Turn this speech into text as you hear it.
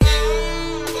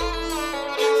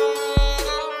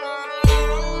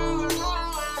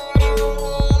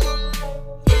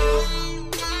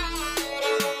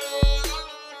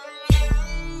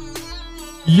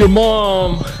Your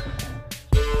mom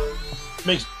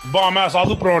makes bomb ass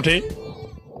aloo parathe.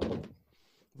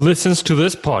 listens to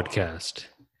this podcast.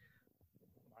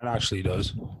 It actually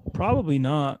does. Probably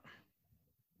not.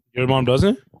 Your mom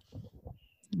doesn't?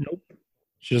 Nope.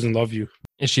 She doesn't love you.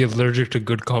 Is she allergic to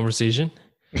good conversation?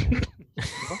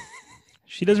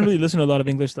 She doesn't really listen to a lot of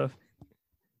English stuff.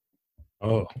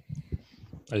 Oh,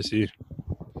 I see.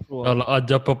 ਚੱਲ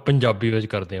ਅੱਜ ਆਪਾਂ ਪੰਜਾਬੀ ਵਿੱਚ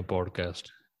ਕਰਦੇ ਹਾਂ podcast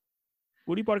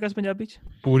ਪੂਰੀ podcast Punjabi ਚ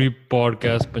ਪੂਰੀ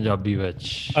podcast Punjabi ਵਿੱਚ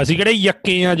ਅਸੀਂ ਕਿਹੜੇ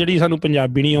ਯੱਕੇ ਆ ਜਿਹੜੀ ਸਾਨੂੰ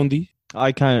ਪੰਜਾਬੀ ਨਹੀਂ ਆਉਂਦੀ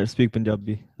I can't speak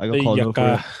Punjabi. I got called out for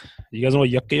it. You guys know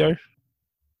what yakke are?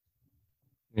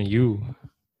 you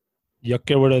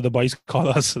Yakke, what the boys call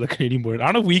us, the Canadian born. I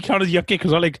don't know if we count as yakke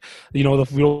because we're like, we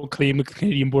don't claim the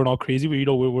Canadian born all crazy,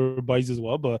 but we're boys as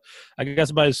well. But I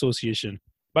guess by association.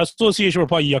 By association,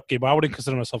 we're probably yakke, but I wouldn't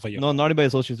consider myself a yakke. No, not by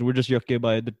association. We're just yukke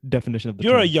by the definition of the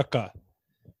You're term. a yakka.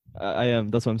 I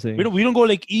am. That's what I'm saying. We don't go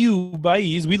like ew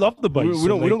boys. We love the boys. We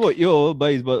don't go ew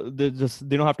boys, but they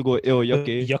don't have to go ew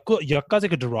yukke. Yakka is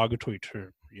like a derogatory term,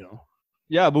 you know.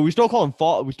 Yeah, but we still call them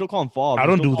fob. We still call them fob. I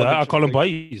don't do that. I call them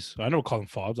boys. I never call them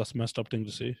fobs. That's a messed up thing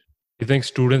to say. you think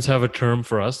students have a term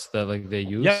for us that like they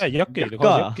use? Yeah, yakke. They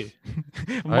call it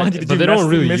yakke. But they don't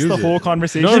really miss use the it. whole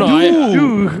conversation.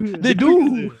 They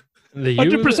do. They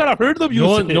use 100%. I've heard them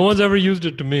use it. No one's ever used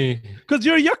it to me. Because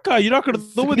you're a yakka. You're not going to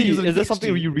know what they use it. Is that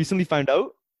something you recently found out?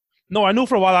 No, I knew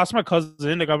for a while. I asked my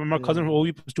cousin. Like, I remember my cousin,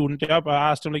 OE student. Yeah, I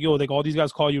asked him, like, yo, like, all these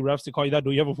guys call you refs. They call you that.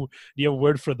 Do you have a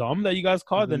word for them that you guys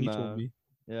call? Then he told me.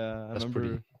 Yeah, I That's remember.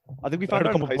 pretty. I think we I found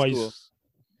heard out in high school.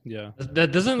 Yeah.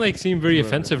 That doesn't like seem very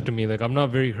offensive to me. Like I'm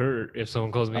not very hurt if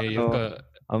someone calls me a yucca.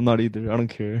 I'm not either. I don't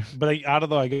care. But like, I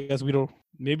don't know. I guess we don't.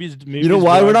 Maybe You know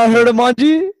why we're not heard of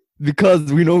Manji?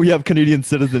 Because we know we have Canadian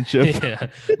citizenship. Yeah,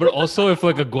 but also if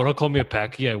like a Gora called me a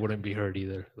Paki, I wouldn't be hurt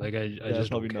either. Like I just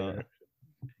probably don't care. not.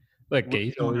 Like gay,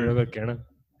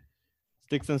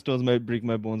 Sticks and stones might break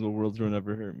my bones, but words will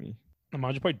never hurt me.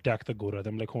 Imagine probably deck the Gora.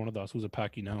 Them like, one of us who's a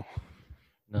packy now.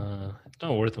 Nah, it's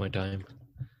not worth my time.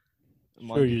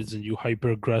 Sure, you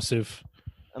hyper aggressive.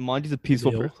 And Manji's a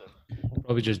peaceful Leo. person.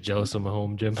 Probably just jealous of my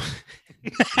home gym.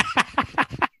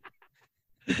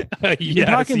 You're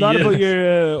talking a lot about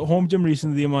your home gym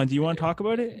recently, Aman. Do you want to talk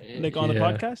about it? Like on the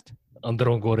Yeah. podcast?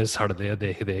 अंदरों गोरे सड़ते हैं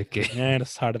देख देख के. And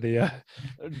it's hard to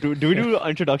Do we do an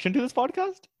introduction to this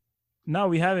podcast? No,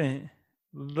 we haven't.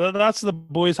 That's the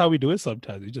boys how we do it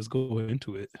sometimes. We just go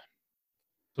into it.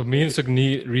 So me and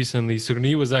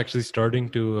Sugni was actually starting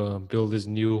to build his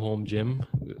new home gym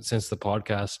since the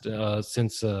podcast,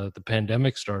 since the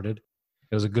pandemic started.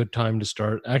 It was a good time to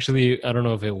start. Actually, I don't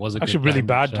know if it was a Actually, good really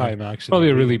time bad to start. time. Actually, Probably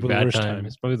a really The bad worst time.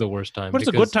 It's probably the worst time. But it's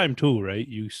a because good time too, right?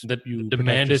 You The protect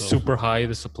demand is yourself. super high.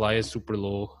 The supply is super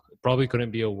low. It probably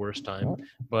couldn't be a worse time.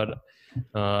 But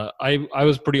I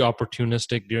was pretty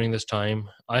opportunistic during this time.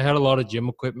 I had a lot of gym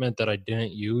equipment that I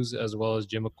didn't use, as well as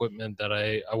gym equipment that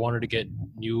I wanted to get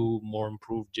new, more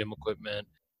improved gym equipment.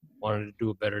 Wanted to do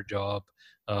a better job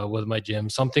with my gym,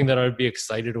 something that I'd be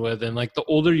excited with. And like the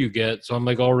older you get, so I'm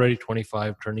like already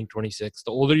 25, turning 26.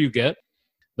 The older you get,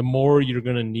 the more you're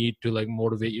going to need to like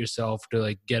motivate yourself to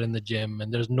like get in the gym.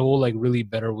 And there's no like really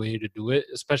better way to do it,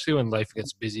 especially when life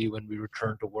gets busy, when we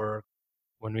return to work,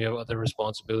 when we have other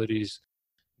responsibilities.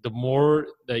 The more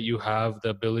that you have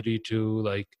the ability to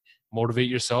like motivate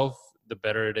yourself, the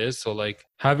better it is. So like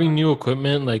having new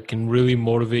equipment like can really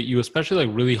motivate you, especially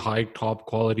like really high top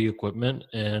quality equipment,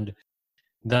 and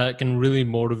that can really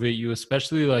motivate you,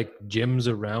 especially like gyms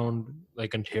around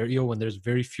like Ontario when there's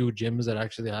very few gyms that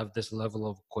actually have this level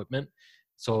of equipment.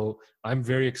 So I'm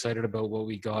very excited about what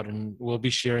we got, and we'll be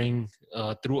sharing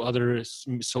through other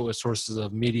sources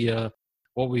of media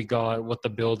what we got, what the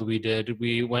build we did.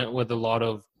 We went with a lot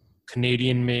of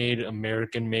Canadian made,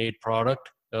 American made product.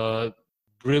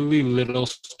 Really little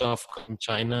stuff from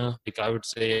China. Like I would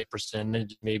say a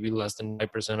percentage, maybe less than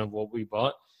 5% of what we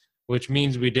bought, which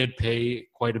means we did pay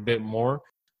quite a bit more,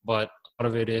 but a lot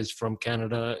of it is from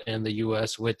Canada and the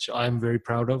US, which I'm very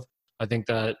proud of. I think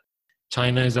that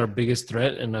China is our biggest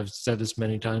threat, and I've said this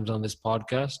many times on this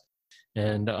podcast.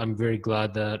 And I'm very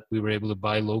glad that we were able to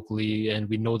buy locally, and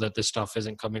we know that this stuff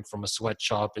isn't coming from a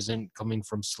sweatshop, isn't coming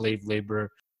from slave labor,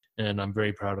 and I'm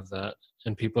very proud of that.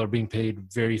 And people are being paid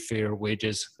very fair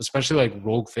wages, especially like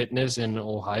Rogue Fitness in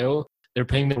Ohio. They're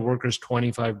paying their workers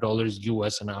 $25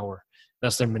 US an hour.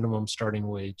 That's their minimum starting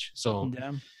wage. So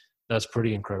that's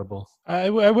pretty incredible. I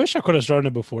wish I could have started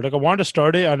it before. Like I wanted to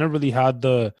start it. I never really had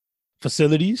the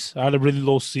facilities. I had a really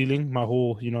low ceiling, my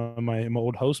whole, in my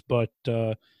old house. But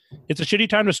it's a shitty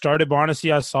time to start it. But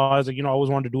honestly, I was like, I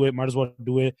always wanted to do it. Might as well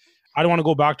do it. I don't want to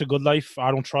go back to Good Life.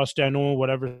 I don't trust it. I know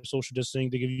whatever social distancing,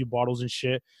 they give you bottles and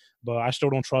shit, but I still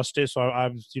don't trust it. So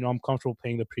I'm comfortable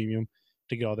paying the premium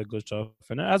to get all the good stuff.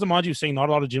 And as Amanji was saying, not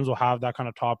a lot of gyms will have that kind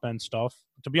of top end stuff.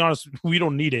 To be honest, we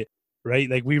don't need it, right?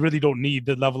 Like we really don't need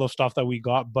the level of stuff that we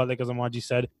got. But like as Amanji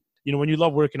said, when you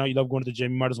love working out, you love going to the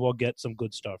gym, you might as well get some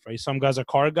good stuff, right? Some guys are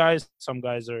car guys, some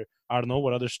guys are, I don't know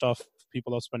what other stuff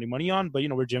people love spending money on, but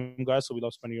we're gym guys, so we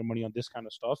love spending our money on this kind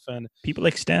of stuff. And people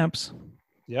like stamps.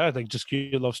 Yeah, like just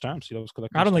you love stamps. He loves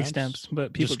collecting. I don't stamps. like stamps,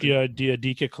 but people. Just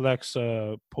DK collects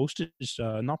postage,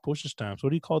 not postage stamps. What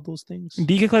do you call those things?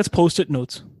 DK collects post-it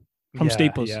notes from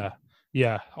Staples.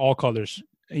 Yeah, all colors.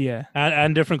 Yeah,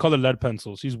 and different color lead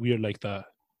pencils. He's weird like that.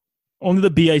 Only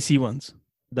the BIC ones.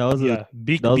 That was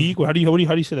beak. How do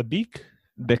you say the beak?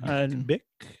 Bic. Bic.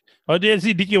 Oh, yeah,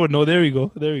 see, DK would know. There we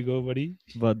go, buddy.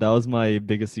 But that was my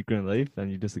biggest secret in life,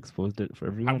 and you just exposed it for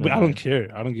everyone. I don't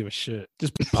care. I don't give a shit.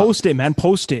 Just post it, man.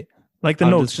 Post it. Like the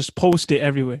notes. Just post it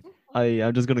everywhere.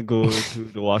 I'm just gonna go to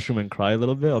the washroom and cry a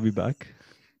little bit. I'll be back.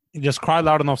 Just cry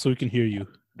loud enough so we can hear you.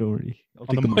 Don't worry. I'll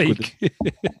take the mic.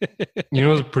 It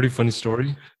was a pretty funny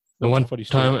story. The one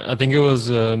time, I think it was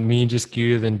me, just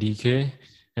Q, then DK,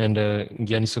 and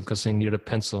Gianni Sukasing needed a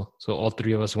pencil. So all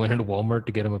three of us went into Walmart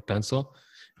to get him a pencil.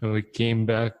 And we came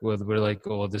back we're like,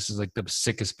 oh, this is like the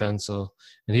sickest pencil.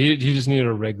 And he just needed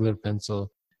a regular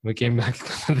pencil. We came back,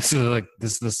 this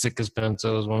is the sickest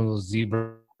pencil. It was one of those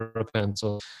zebra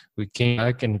pencils. We came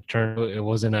back and it turned out it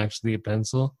wasn't actually a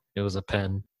pencil. It was a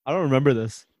pen. I don't remember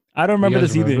this. I don't remember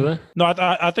this either. That? No,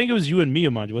 I think it was you and me,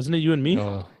 Amanji. Wasn't it you and me?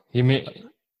 Oh, he made...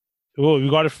 Oh, we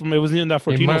got it from. It wasn't in that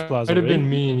Fortino's Plaza. Might have been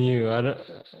me and you. I don't.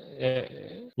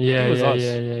 Yeah. I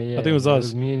think it was us. It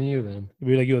was me and you then.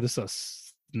 We were like, yo, this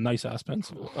is a nice ass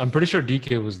pencil. I'm pretty sure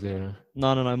DK was there.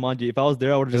 No, Manji. If I was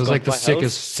there, I would have. It was like the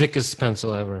sickest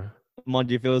pencil ever.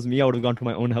 Manji, if it was me, I would have gone to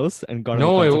my own house and got.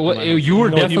 No, you were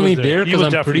definitely there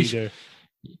because I'm pretty sure.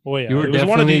 Oh yeah, you were definitely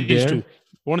one of these two.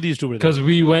 One of these two were there. Because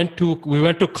we went to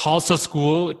Khalsa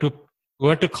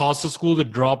school to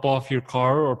drop off your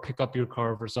car or pick up your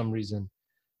car for some reason.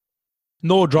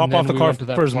 No, drop off the car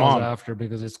for his mom after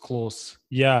because it's close.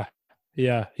 Yeah.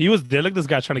 He was there like this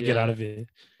guy trying to get out of it.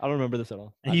 I don't remember this at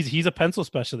all. And he's a pencil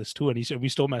specialist too, and we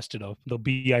still messed it up. The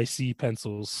BIC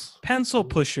pencils. Pencil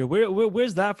pusher.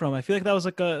 Where's that from? I feel like that's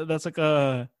like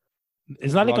a.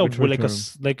 Isn't that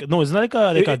isn't that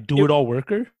like a do it all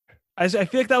worker? I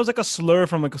feel like that was like a slur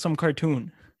from like some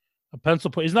cartoon. A pencil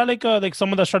pusher. Isn't that like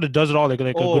someone that's trying to does it all like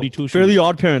a goody two shoes? Fairly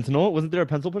Odd Parents, no? Wasn't there a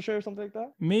pencil pusher or something like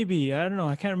that? Maybe. I don't know.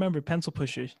 I can't remember. Pencil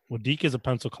pushers. Well, Deke is a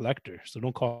pencil collector, so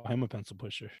don't call him a pencil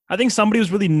pusher. I think somebody was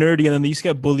really nerdy and then they used to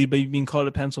get bullied by being called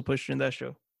a pencil pusher in that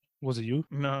show. Was it you?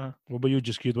 Nah. What about you,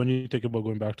 just cute? When you think about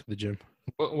going back to the gym?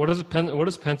 What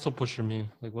does pencil pusher mean?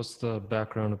 Like, what's the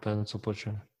background of pencil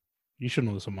pusher? You should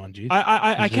know this, Amanji.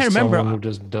 I can't remember. Someone who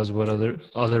just does what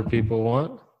other people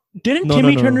want. Didn't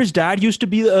Timmy Turner's dad used to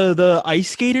be the ice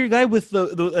skater guy with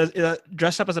the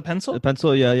dressed up as a pencil? The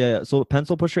pencil, yeah. So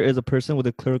pencil pusher is a person with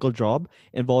a clerical job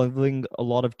involving a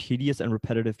lot of tedious and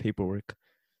repetitive paperwork.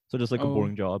 So just like a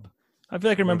boring job. I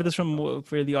feel like I remember this from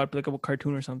Fairly Odd, like a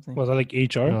cartoon or something. Was that like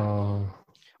HR?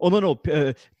 Oh no!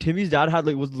 Timmy's dad had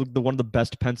was the one of the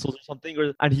best pencils or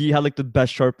something, and he had like the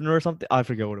best sharpener or something. I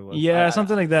forget what it was. Yeah,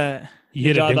 something like that. He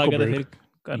hit a Dinkelberg.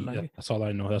 Yeah, that's all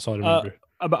I know. That's all I remember.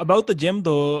 About the gym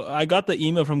though, I got the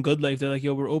email from Good Life. They're like,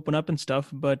 "Yo, we're open up and stuff,"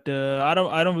 but I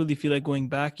don't really feel like going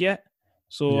back yet.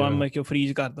 So I'm like, "Yo,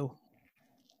 freeze, Gardo."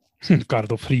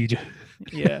 Gardo freeze.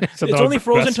 Yeah, it's only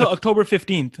frozen till October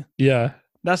 15th. Yeah,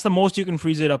 that's the most you can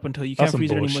freeze it up until. You can't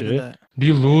freeze it any more than that. Do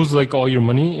you lose like all your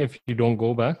money if you don't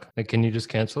go back? Like, can you just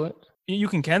cancel it? You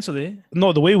can cancel it.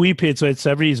 No, the way we paid, so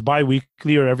it's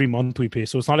bi-weekly or every month we pay.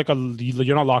 So it's not like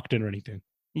you're not locked in or anything.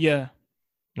 Yeah.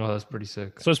 Oh, that's pretty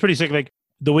sick. So it's pretty sick. Like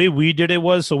the way we did it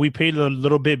was, so we paid a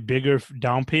little bit bigger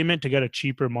down payment to get a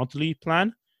cheaper monthly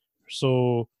plan.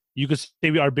 So you could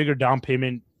say our bigger down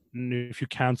payment. If you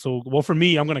cancel, well, for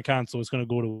me, I'm gonna cancel. It's gonna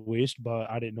go to waste.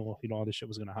 But I didn't know, all this shit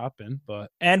was gonna happen.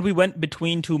 And we went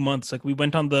between 2 months. Like we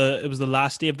went on it was the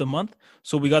last day of the month,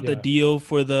 so we got the deal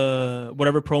for the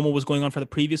whatever promo was going on for the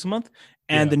previous month,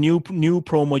 and the new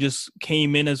promo just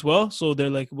came in as well. So they're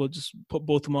like, we'll just put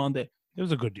both of them on there. It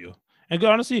was a good deal. And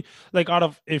honestly, like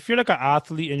if you're like an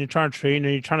athlete and you're trying to train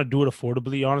and you're trying to do it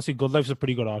affordably, honestly, Good Life's a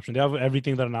pretty good option. They have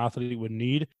everything that an athlete would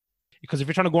need. Because if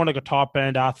you're trying to go on like a top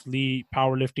end athlete,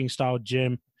 powerlifting style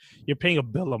gym, you're paying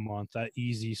 $1 bill a month. That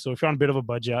easy. So if you're on a bit of a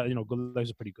budget, Good Life's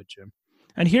a pretty good gym.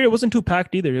 And here it wasn't too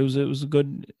packed either. It was a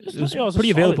good. It was pretty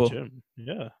available. Gym.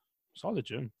 Yeah, solid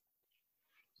gym.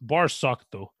 Bars suck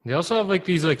though. They also have like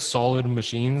these like solid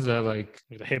machines that like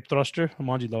the hip thruster.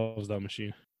 Amanji loves that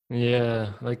machine.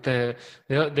 Yeah, like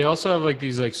they also have like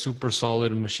these like super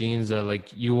solid machines that like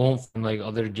you won't find like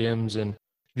other gyms, and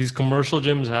these commercial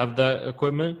gyms have that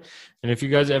equipment. And if you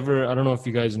guys ever, I don't know if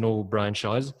you guys know who Brian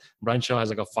Shaw is. Brian Shaw has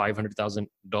like a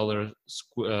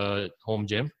 $500,000 home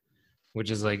gym,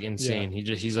 which is like Yeah. insane.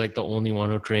 He's like the only one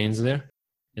who trains there.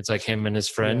 It's like him and his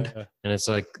friend, Yeah. and it's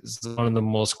one of the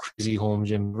most crazy home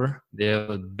gym ever. They have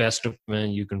the best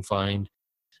equipment you can find.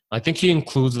 I think he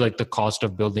includes like the cost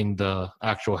of building the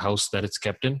actual house that it's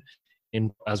kept in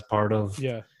as part of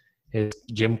Yeah. his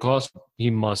gym cost. He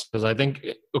must, because I think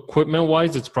equipment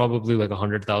wise, it's probably like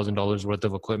 $100,000 worth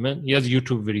of equipment. He has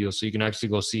YouTube videos, so you can actually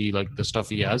go see like the stuff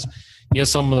he has. He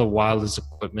has some of the wildest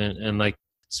equipment and like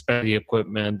special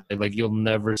equipment that, like you'll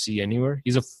never see anywhere.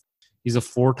 He's a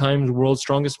 4 times world's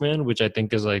strongest man, which I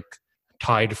think is like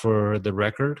tied for the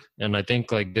record. And I think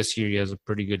like this year he has a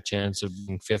pretty good chance of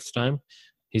being 5th time.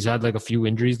 He's had like a few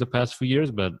injuries the past few years,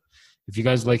 but if you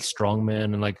guys like strongman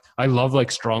and like I love like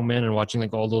strongman and watching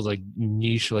like all those like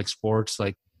niche like sports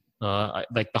like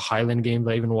like the Highland games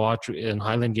I even watch. In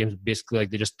Highland games basically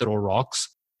like they just throw rocks,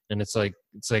 and it's like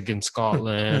in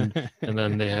Scotland, and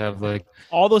then they have like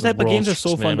All those the type of games are world's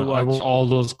so fun to man. I watch watch. all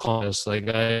those contests. Like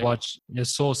I watch,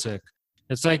 it's so sick.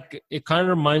 It's like it kind of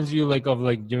reminds you like of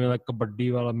like doing like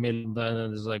kabaddi wala mel hunda, and then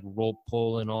there's like rope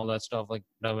pull and all that stuff like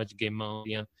that much game out.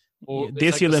 Yeah, Yeah, well, it's Desi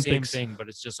like the same Olympics. thing, but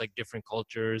it's just like different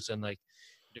cultures and like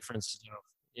different stuff.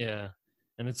 Yeah,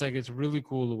 and it's like it's really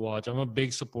cool to watch. I'm a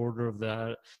big supporter of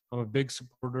that. I'm a big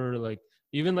supporter like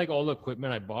even like all the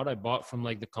equipment I bought from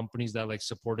like the companies that like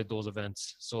supported those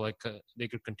events, so like they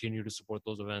could continue to support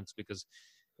those events because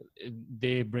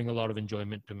they bring a lot of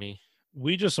enjoyment to me.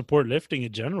 We just support lifting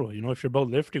in general. You know, if you're about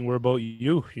lifting, we're about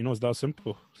you. You know, it's that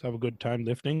simple. Let's have a good time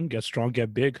lifting, get strong,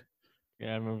 get big.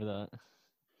 Yeah, I remember that.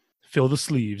 Fill the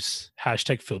sleeves.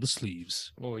 Hashtag fill the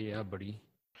sleeves. Oh yeah, buddy.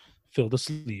 Fill the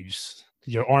sleeves.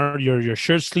 Your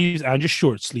shirt sleeves and your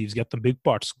short sleeves. Get the big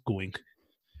parts going.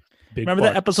 Big Remember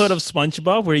that parts. episode of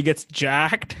SpongeBob where he gets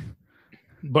jacked?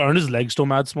 But aren't his legs still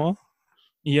mad small?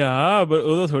 Yeah, but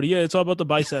it's all about the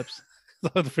biceps.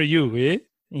 For you, eh?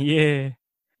 Yeah.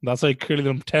 That's like curling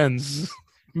them tens.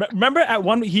 Remember at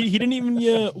one he didn't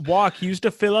even walk. He used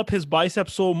to fill up his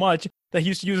biceps so much that he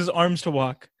used to use his arms to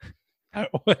walk.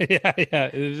 Yeah.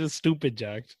 It was just stupid,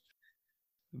 jacked.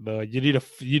 But you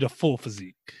need a full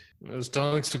physique. I was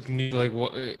telling Sukni like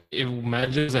what if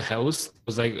imagine as a house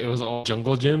it was all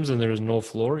jungle gyms and there was no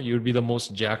floor, you would be the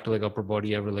most jacked like upper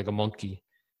body ever, like a monkey.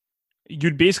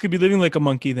 You'd basically be living like a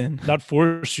monkey then. That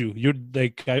force you. You'd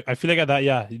like I feel like at that,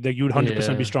 yeah, like you'd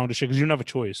 100% be Yeah. strong to shit because you don't have a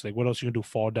choice. Like what else you can do?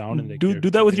 Fall down and like do you're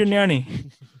that with your finished. nanny.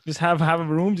 Just have a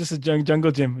room, just a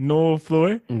jungle gym, no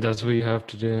floor. And that's what you have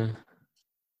to do.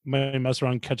 Might mess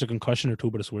around, catch a concussion or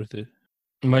two, but it's worth it.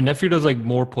 My nephew does like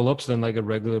more pull-ups than like a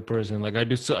regular person. Like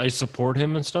I support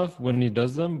him and stuff when he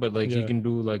does them, but like he Yeah. can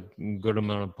do like good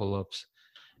amount of pull-ups.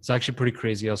 It's actually pretty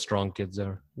crazy how strong kids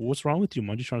are. What's wrong with you,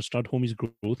 man? You trying to start homie's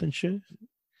growth and shit?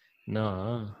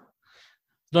 Nah,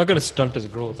 it's not gonna stunt his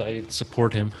growth. I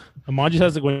support him. Amanji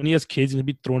says like when he has kids, he's gonna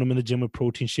be throwing them in the gym with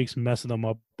protein shakes, messing them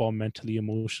up all mentally,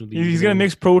 emotionally. He's gonna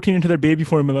mix protein into their baby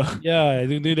formula. Yeah,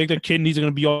 like their kidneys are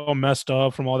gonna be all messed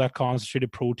up from all that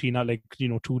concentrated protein at like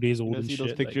 2 days old You and see shit.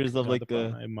 those pictures of God, like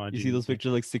imagine. you see those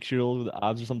pictures like 6-year-old with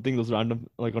abs or something, those random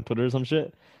like on Twitter or some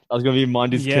shit. That's gonna be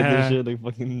Mandi's kids Yeah. and shit, like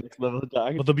fucking next level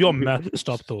jacked. But they'll be all messed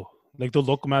up though. Like they'll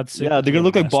look mad sick. Yeah, they're gonna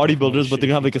look like messed up from all bodybuilders, the but they're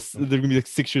gonna have like shit they're gonna be like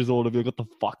 6 years old and be like, what the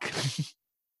fuck?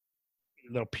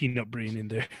 little peanut brain in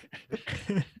there.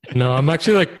 No, I'm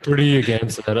actually like pretty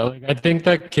against that. Like I think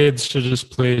that kids should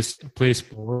just play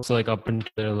sports like up until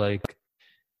they're like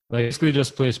basically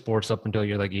just play sports up until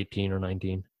you're like 18 or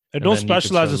 19. And And don't then you can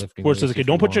specialize start in lifting sports as a weights kid. if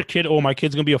Don't you put your want. kid, oh, my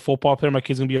kid's gonna be a football player, my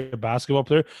kid's gonna be a basketball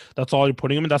player. That's all you're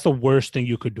putting him in. That's the worst thing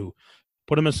you could do.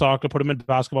 Put him in soccer, put him in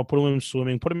basketball, put him in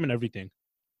swimming, put him in everything.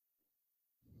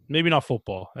 Maybe not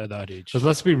football at that age. Because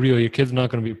let's be real, your kid's not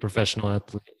going to be a professional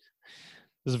athlete.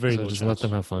 There's a very So low just chance. let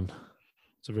them have fun.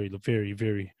 It's a very, very,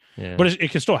 very. Yeah. But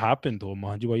it can still happen though,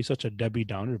 man. Why are you such a Debbie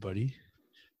Downer, buddy?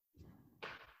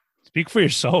 Speak for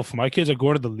yourself. My kids are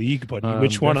going to the league, buddy.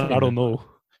 Which one? I definitely don't not. know.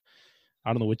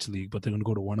 I don't know which league, but they're gonna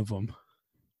go to one of them.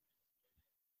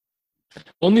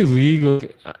 Only league,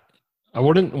 like, I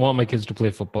wouldn't want my kids to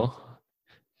play football.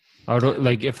 I would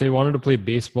like if they wanted to play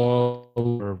baseball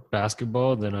or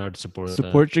basketball, then I'd support that.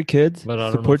 Support your kids. But I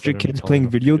don't know Support if they're your gonna be kids tall playing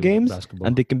enough to video do games, basketball.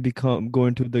 and they can go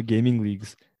into the gaming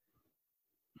leagues.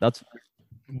 That's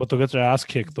But they'll get their ass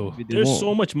kicked though. they There's won't.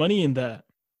 so much money in that.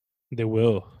 They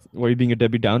will. Why are you being a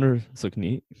Debbie Downer,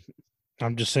 Sukni?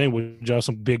 I'm just saying, would you have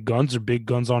some big guns or big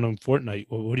guns on in Fortnite?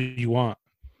 What do you want?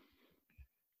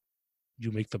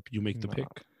 You make the Nah. pick.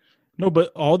 No,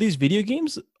 but all these video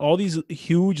games, all these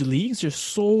huge leagues, there's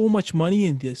so much money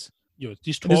in this. Yo,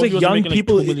 these And there's 12 like years are young making like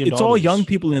people. $2 million. It's all young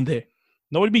people in there.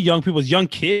 No, it'd be young people. It's young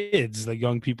kids, like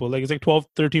young people. Like it's like 12,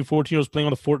 13, 14-year-olds playing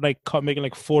on the Fortnite Cup, making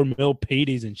like 4 mil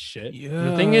paydays and shit. Yeah.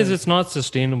 The thing is, it's not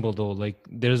sustainable though. Like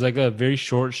there's like a very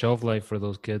short shelf life for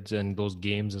those kids and those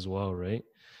games as well, right?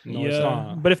 No, it's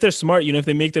not. But if they're smart, if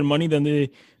they make their money, then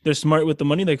they're smart with the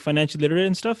money, like financially literate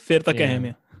and stuff. Fair tak hai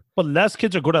mein. But less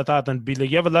kids are good at that than be like,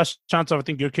 you have a less chance of, I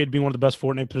think, your kid being one of the best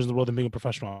Fortnite players in the world than being a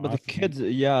professional. But the kids,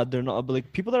 they're not. But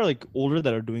like people that are like older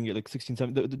that are doing it, like 16,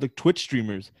 17, like Twitch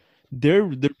streamers, they're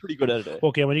pretty good at it.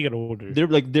 Okay, when you get older,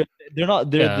 They're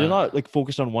not like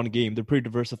focused on one game. They're pretty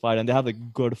diversified and they have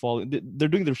like good following. They're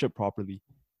doing their shit properly.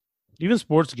 even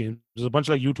sports games. There's a bunch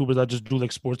of like YouTubers that just do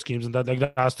like sports games and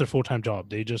that's their full-time job.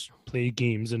 They just play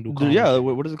games and do comedy. Yeah,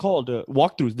 what is it called?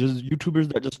 Walkthroughs. There's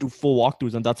YouTubers that just do full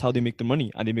walkthroughs and that's how they make their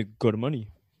money, and they make good money.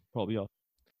 Probably, yeah.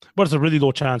 But it's a really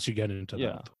low chance you get into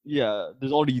that. Yeah.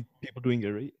 There's already people doing it,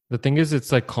 right? The thing is,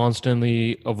 it's like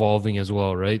constantly evolving as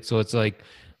well, right? So it's like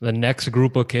the next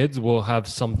group of kids will have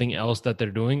something else that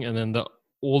they're doing, and then the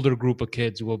older group of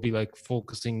kids will be like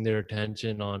focusing their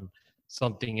attention on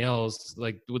something else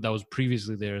like that was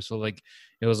previously there. So like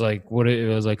it was like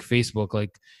Facebook.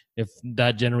 Like if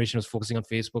that generation was focusing on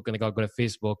Facebook and they got good at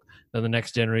Facebook, then the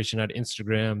next generation had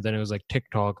Instagram, then it was like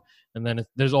TikTok, and then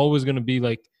there's always going to be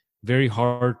like very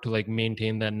hard to like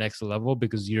maintain that next level,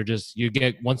 because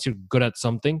once you're good at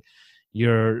something,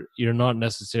 you're not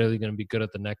necessarily going to be good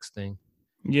at the next thing.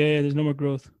 Yeah, there's no more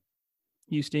growth.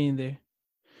 You stay in there.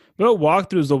 But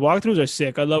walkthroughs, the walkthroughs are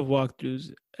sick. I love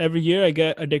walkthroughs. Every year I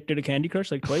get addicted to Candy Crush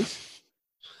like twice.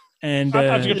 And I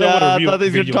thought you were talking about a real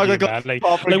video game, man. Like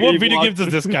what video games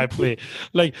does this guy play?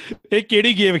 Like, एक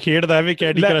केड़ी game खेलदा है?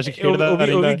 Candy Crush खेलदा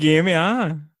है? वो भी game है,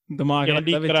 हाँ. दिमाग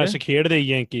Candy Crush खेलदे ही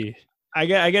हैं कि I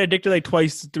get addicted like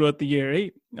twice throughout the year,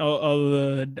 right?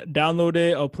 I'll download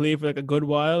it, I'll play for like a good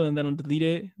while, and then I'll delete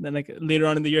it. Then like later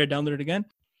on in the year, I download it again.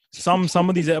 Some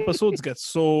of these episodes get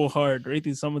so hard, right?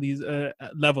 Some of these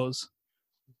levels,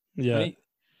 yeah. Right?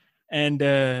 And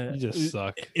you just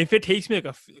suck. If it takes me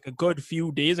like a good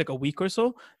few days, like a week or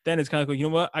so, then it's kind of like, you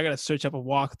know what? I gotta search up a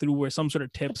walkthrough or some sort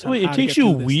of tips. Wait, it takes you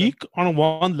a week on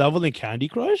one level in Candy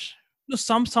Crush? No,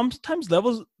 sometimes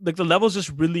levels, like the level's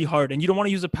just really hard, and you don't want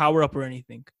to use a power up or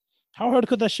anything. How hard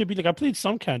could that shit be? Like I played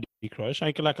some Candy Crush.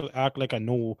 I can like act like I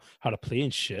know how to play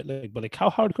and shit. Like, but like how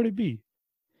hard could it be?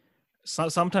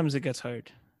 Sometimes it gets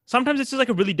hard. Sometimes it's just like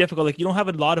a really difficult. Like you don't have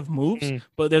a lot of moves,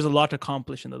 but there's a lot to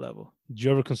accomplish in the level. Do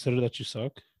you ever consider that you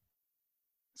suck?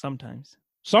 Sometimes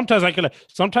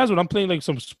when I'm playing like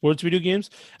some sports video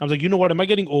games, I'm like, you know what? Am I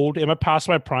getting old? Am I past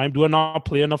my prime? Do I not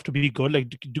play enough to be good?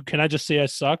 Like, can I just say I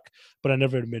suck? But I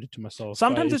never admit it to myself.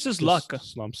 Sometimes it's just luck.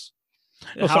 Slumps.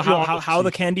 How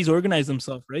the candies organize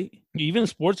themselves, right? Even in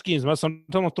sports games, man.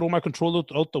 Sometimes I'll throw my controller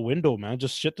out the window, man.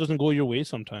 Just shit doesn't go your way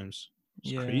sometimes.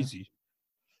 It's crazy.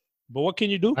 But what can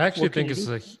you do? I actually think it's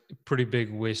a pretty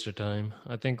big waste of time.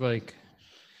 I think like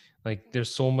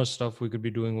there's so much stuff we could be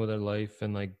doing with our life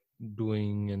and like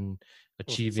doing and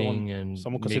achieving, and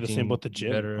someone could say the same about the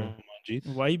gym. Better.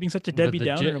 Why are you being such a Debbie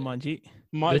Downer, Manjeet?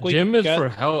 The gym is for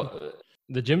health.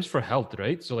 The gym's for health,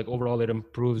 right? So like overall, it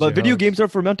improves. But video games are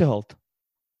for mental health.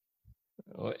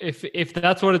 If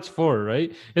that's what it's for,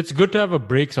 right? It's good to have a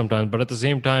break sometimes, but at the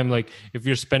same time, like if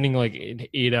you're spending like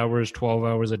 8 hours, 12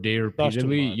 hours a day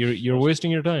repeatedly, you're wasting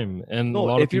your time, and a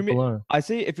lot of people are. I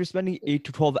say if you're spending 8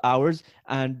 to 12 hours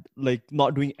and like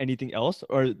not doing anything else,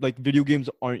 or like video games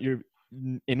aren't your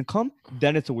income,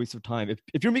 then it's a waste of time.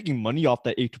 If you're making money off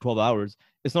that 8 to 12 hours,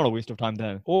 it's not a waste of time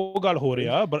then. But then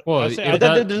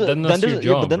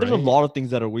there's a lot of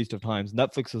things that are a waste of time.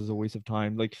 Netflix is a waste of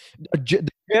time. Like the gym.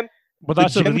 But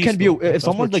that's the gym can be if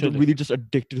someone's like really just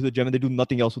addicted to the gym and they do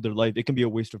nothing else with their life, it can be a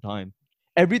waste of time.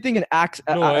 Everything in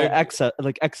excess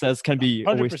can be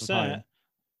 100%. A waste of time.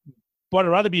 But I'd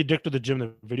rather be addicted to the gym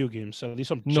than video games. At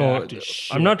least I'm jacked as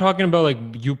shit. I'm not talking about like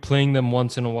you playing them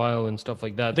once in a while and stuff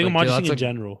like that. I think like, I'm just in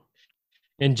general.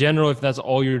 In general, if that's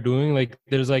all you're doing, like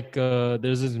there's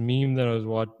this meme that I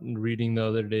was reading the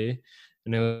other day,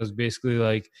 and it was basically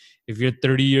like if you're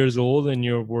 30 years old and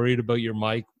you're worried about your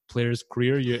player's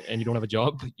career and you don't have a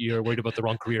job, you're worried about the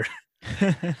wrong career.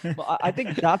 Well, I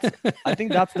think that's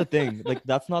the thing. Like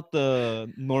that's not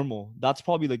the normal. That's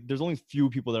probably like there's only few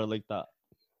people that are like that.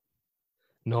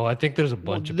 No, I think there's a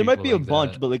bunch of there people might be like a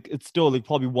bunch, but like it's still like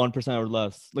probably 1% or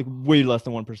less, like way less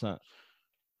than 1%.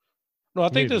 No, I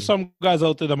think there's some guys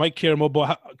out there that might care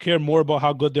more about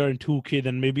how good they are in 2K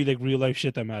than maybe like real life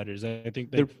shit that matters. I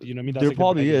think that, you know what I mean? That's there like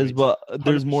probably is, but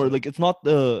there's 100%. More like it's not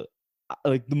the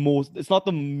like the most. It's not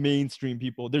the mainstream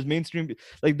people. There's mainstream,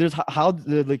 like there's how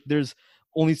like there's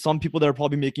only some people that are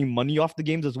probably making money off the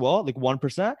games as well, like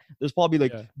 1%. There's probably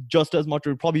like just as much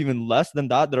or probably even less than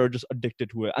that are just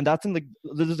addicted to it. And that's in like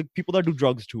there's like people that do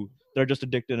drugs too. They're just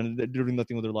addicted and they're doing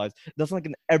nothing with their lives. That's like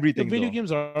in everything. The video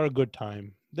games are a good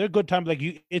time. They're a good time. Like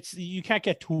you can't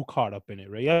get too caught up in it,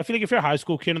 right? I feel like if you're a high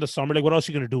school kid in the summer, like what else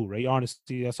are you gonna do, right?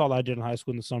 Honestly, that's all I did in high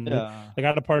school in the summer. Yeah. Like I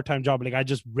had a part-time job. Like I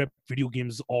just ripped video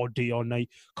games all day, all night.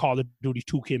 Call of Duty,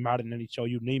 2K, Madden, NHL,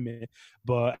 you name it.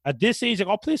 But at this age, like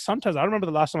I'll play sometimes. I don't remember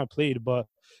the last time I played, but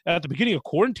at the beginning of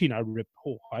quarantine, I ripped.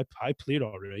 Oh, I played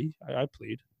already. I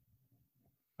played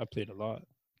a lot.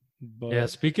 But yeah,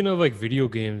 speaking of like video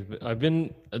games, I've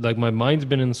been like my mind's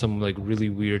been in some like really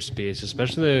weird space,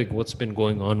 especially like what's been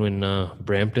going on in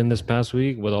Brampton this past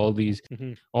week with all these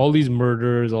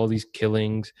murders, all these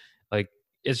killings. Like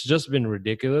it's just been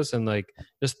ridiculous, and like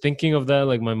just thinking of that,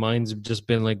 like my mind's just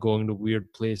been like going to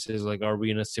weird places. Like, are we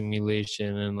in a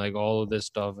simulation and like all of this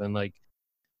stuff, and like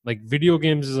video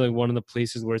games is like one of the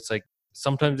places where it's like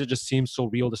sometimes it just seems so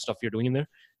real, the stuff you're doing in there,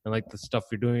 and like the stuff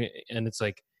you're doing, and it's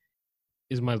like,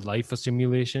 is my life a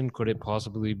simulation? Could it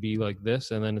possibly be like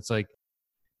this? And then it's like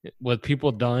with people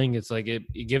dying, it's like it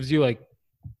gives you like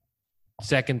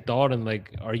second thought, and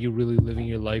like, are you really living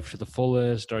your life to the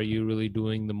fullest? Are you really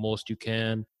doing the most you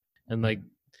can? And like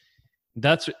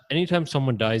that's anytime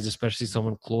someone dies, especially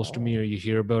someone close to me, or you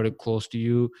hear about it close to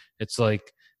you, it's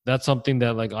like that's something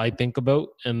that like I think about.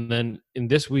 And then in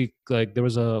this week, like there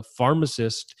was a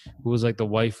pharmacist who was like the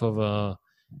wife of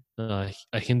a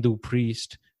Hindu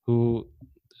priest who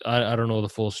I don't know the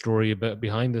full story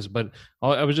behind this, but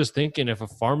I was just thinking, if a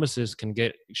pharmacist can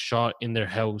get shot in their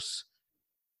house,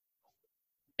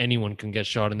 anyone can get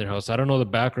shot in their house. I don't know the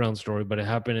background story, but it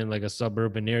happened in like a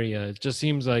suburban area. It just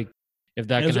seems like if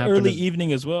that can happen, early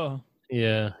evening as well.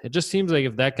 Yeah, it just seems like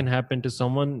if that can happen to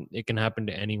someone, it can happen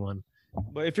to anyone.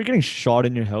 But if you're getting shot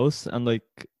in your house, and like,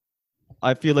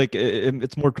 I feel like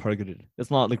it's more targeted.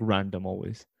 It's not like random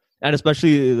always. And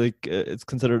especially like it's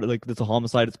considered like it's a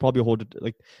homicide. It's probably a whole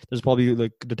like there's probably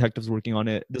like detectives working on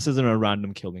it. This isn't a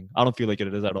random killing. I don't feel like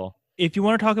it is at all. If you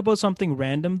want to talk about something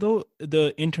random though,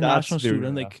 the international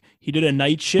student, like he did a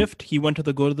night shift. He went to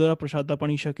the Gurdwara Prashada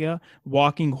Pani Shakya,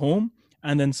 walking home,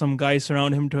 and then some guys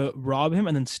surround him to rob him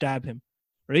and then stab him.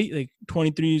 Right, like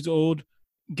 23 years old,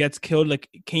 gets killed. Like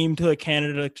came to like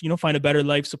Canada, like find a better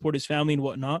life, support his family and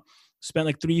whatnot. Spent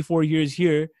like 3-4 years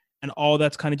here, and all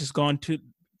that's kind of just gone to.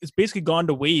 It's basically gone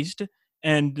to waste,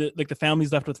 and like the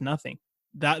family's left with nothing.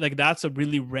 That's a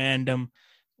really random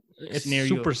scenario. It's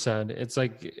super sad. It's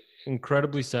like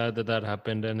incredibly sad that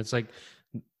happened, and it's like,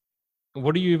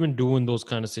 what do you even do in those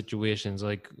kind of situations?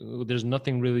 Like, there's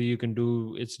nothing really you can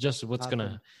do. It's just what's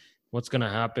gonna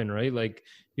happen, right? Like,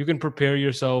 you can prepare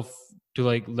yourself to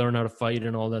like learn how to fight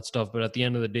and all that stuff, but at the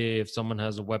end of the day, if someone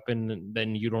has a weapon,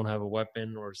 then you don't have a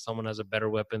weapon, or someone has a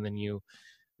better weapon than you.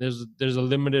 There's a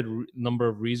limited number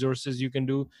of resources you can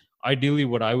do. Ideally,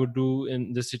 what I would do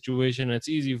in this situation, it's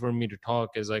easy for me to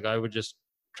talk, is like I would just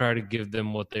try to give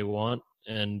them what they want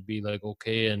and be like,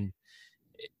 okay, and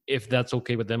if that's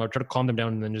okay with them, I'll try to calm them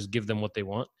down and then just give them what they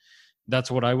want. That's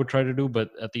what I would try to do.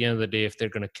 But at the end of the day, if they're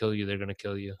going to kill you, they're going to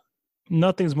kill you.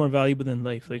 Nothing's more valuable than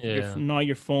life. Like not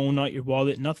your phone, not your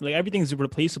wallet, nothing. Like everything's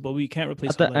replaceable. We can't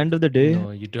replace. At the end of the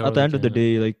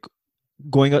day, like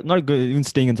going out, not even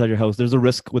staying inside your house, there's a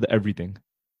risk with everything,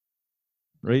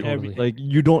 right? Totally. Like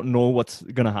you don't know what's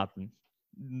gonna happen.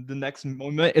 The next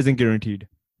moment isn't guaranteed.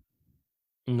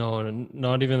 No,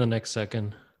 not even the next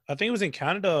second. I think it was in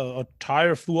Canada. A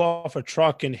tire flew off a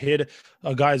truck and hit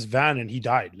a guy's van, and he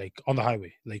died like on the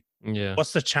highway. Like,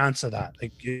 what's the chance of that?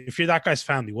 Like, if you're that guy's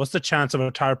family, what's the chance of a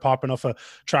tire popping off a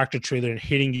tractor trailer and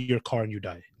hitting your car and you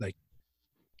die? Like,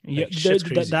 yeah,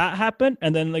 that happened.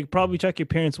 And then like probably check your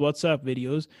parents' WhatsApp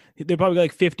videos. They probably got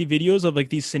like 50 videos of like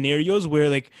these scenarios where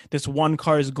like this one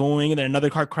car is going and then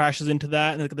another car crashes into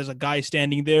that, and like, there's a guy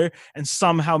standing there, and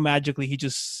somehow magically he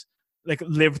just like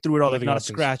lived through it all, like not a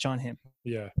scratch on him.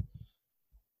 Yeah,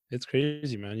 it's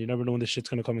crazy, man. You never know when this shit's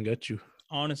gonna come and get you.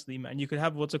 Honestly, man, you could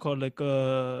have what's it called, like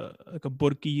a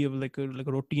burki of like a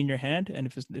roti in your hand, and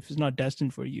if it's not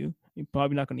destined for you, you're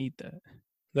probably not gonna eat that.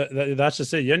 That's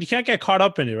just it. And you can't get caught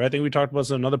up in it, right? I think we talked about this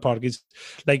in another podcast.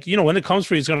 Like, when it comes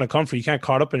for you, it's going to come for you. You can't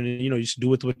caught up in it. You just do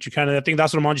with what you can. And I think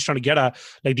that's what Amanji's trying to get at.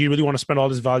 Like, do you really want to spend all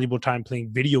this valuable time playing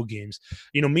video games?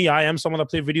 Me, I am someone that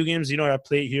play video games. I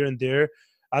play here and there.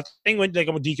 I think when, like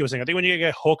what DK was saying, I think when you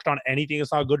get hooked on anything,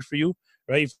 it's not good for you,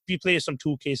 right? If you play some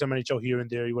 2K, some NHL here and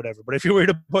there, whatever. But if you're worried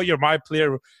about your my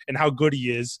player and how good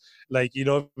he is, like,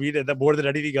 more than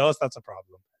anything else, that's a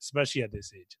problem. Especially at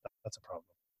this age. That's a problem.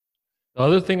 The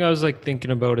other thing I was like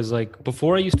thinking about is like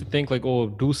before I used to think like, oh,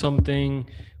 do something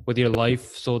with your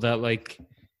life so that like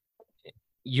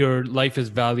your life is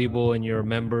valuable and you're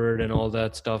remembered and all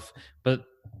that stuff. But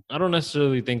I don't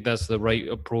necessarily think that's the right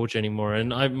approach anymore. And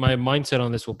my mindset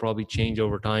on this will probably change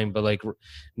over time. But like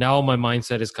now my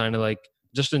mindset is kind of like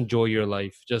just enjoy your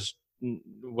life. Just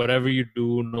whatever you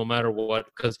do, no matter what.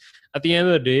 Because at the end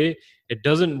of the day, it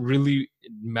doesn't really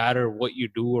matter what you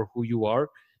do or who you are.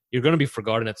 You're going to be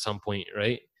forgotten at some point,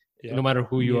 right? Yeah. No matter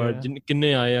who you are,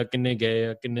 kinne aaya, kinne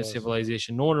gaya, kinne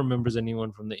civilization. No one remembers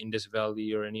anyone from the Indus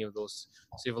Valley or any of those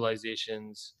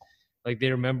civilizations. Like they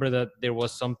remember that there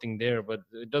was something there, but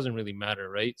it doesn't really matter,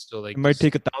 right? So like it might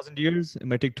take 1,000 years, it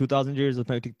might take 2,000 years, it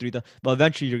might take 3,000, but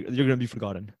eventually you're gonna be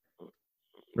forgotten,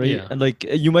 right? Yeah. And like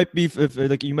you might be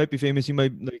like you might be famous, you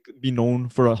might like be known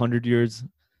for 100 years,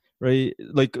 right?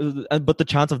 Like, but the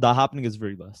chance of that happening is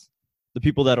very less. The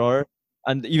people that are.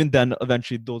 And even then,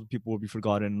 eventually, those people will be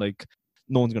forgotten. Like,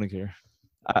 no one's gonna care.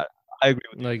 I agree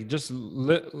with like you. Just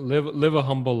live a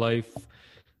humble life.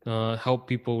 Help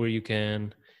people where you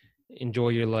can. Enjoy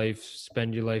your life.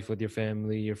 Spend your life with your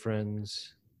family, your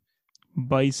friends.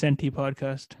 By Senti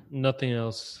podcast. Nothing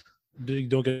else.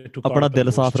 Don't get too. अपना दिल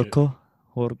साफ रखो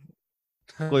और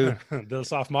कोई दिल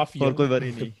साफ माफी और कोई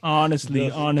worry नहीं.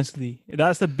 Honestly,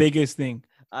 that's the biggest thing.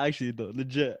 Actually, though,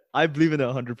 legit, I believe in it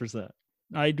 100%.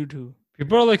 I do too.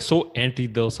 People are like so anti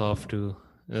Dil Saaf too.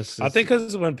 I think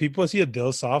because when people see a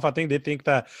Dil Saaf, I think they think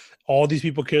that all these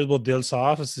people care about Dil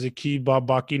Saaf. Sikhi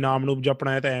baki naam noob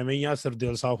japna hai ta aime hi sirf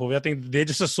Dil Saaf ho. I think they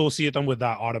just associate them with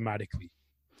that automatically.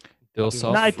 Dil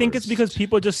Saaf. No, I think it's because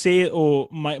people just say, "Oh,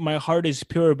 my heart is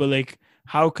pure," but like,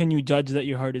 how can you judge that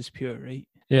your heart is pure, right?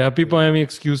 Yeah, people have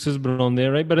excuses on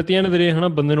there, right? But at the end of the day, hana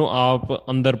bande nu aap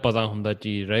andar pata hunda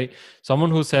cheez, right? Someone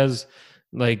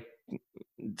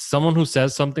who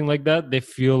says something like that, they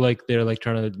feel like they're like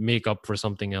trying to make up for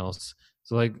something else.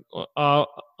 So like you're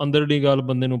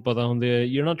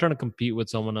not trying to compete with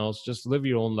someone else. Just live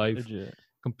your own life. Legit.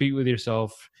 Compete with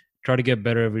yourself. Try to get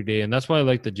better every day. And that's why I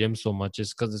like the gym so much,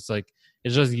 is because it's like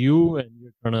it's just you, and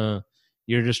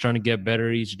you're just trying to get better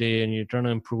each day, and you're trying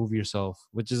to improve yourself,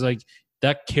 which is like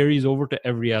that carries over to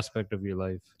every aspect of your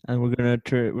life. And we're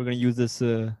gonna use this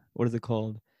what is it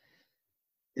called?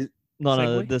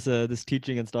 No, this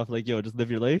teaching and stuff, like, yo, just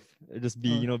live your life, just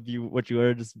be be what you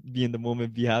are, just be in the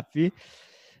moment, be happy,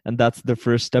 and that's the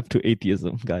first step to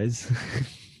atheism, guys.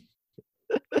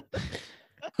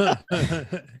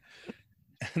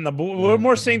 No, we're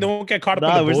more saying don't get caught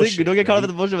up in the bullshit. Don't get caught up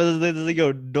in the bullshit. But like,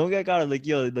 yo, don't get caught up, like,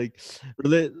 yo, like,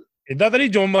 इदा ਤਾਂ ਨਹੀਂ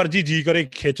ਜੋ ਮਰਜੀ ਜੀ ਕਰੇ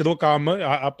ਖਿੱਚ ਦੋ ਕੰਮ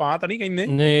ਆਪਾਂ ਤਾਂ ਨਹੀਂ ਕਹਿੰਦੇ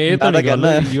ਨਹੀਂ ਇਹ ਤਾਂ ਗੱਲ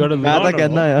ਮੈਂ ਤਾਂ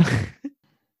ਕਹਿੰਦਾ ਆ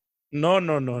No.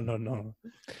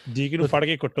 Jiki nu fad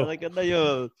ke kutto. Like,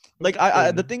 yo, like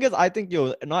the thing is, I think, yo,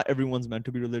 not everyone's meant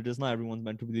to be religious. Not everyone's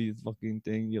meant to be these fucking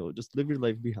thing. Yo, just live your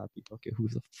life, be happy. Okay, who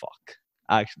the fuck?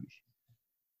 Actually,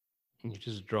 you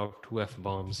just dropped 2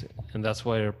 F-bombs, and that's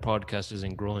why our podcast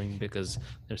isn't growing, because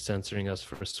they're censoring us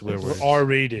for swear words.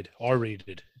 R-rated.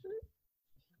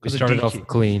 We started off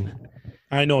clean.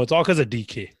 I know, it's all because of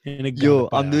DK. Yo,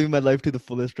 I'm living my life to the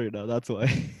fullest right now. That's why.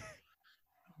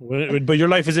 But your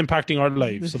life is impacting our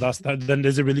life, so that's that. Then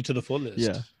is it really to the fullest?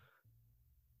 Yeah,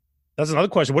 that's another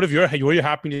question. What if your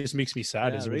happiness makes me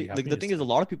sad? Yeah, is right? Like, the thing is, a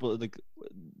lot of people, like,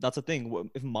 that's the thing.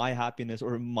 If my happiness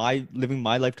or my living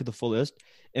my life to the fullest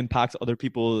impacts other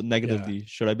people negatively,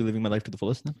 should I be living my life to the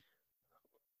fullest then?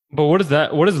 But what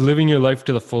does living your life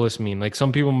to the fullest mean? Like,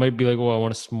 some people might be like, oh, I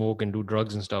want to smoke and do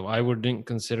drugs and stuff. I wouldn't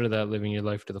consider that living your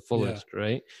life to the fullest,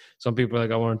 right? Some people are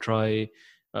like, I want to try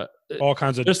all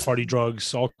kinds of party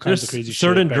drugs, all kinds of crazy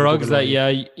certain shit, drugs that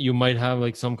you might have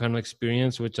like some kind of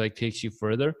experience which like takes you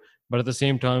further, but at the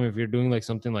same time, if you're doing like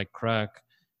something like crack,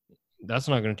 that's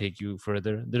not going to take you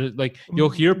further. There's like, you'll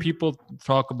hear people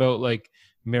talk about like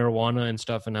marijuana and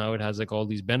stuff and how it has like all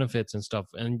these benefits and stuff,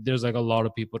 and there's like a lot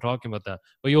of people talking about that,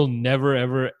 but you'll never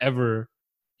ever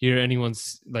hear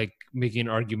anyone's like making an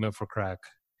argument for crack.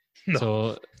 No.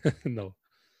 So no,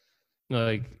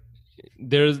 like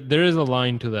there is a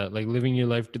line to that, like living your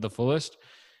life to the fullest.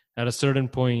 At a certain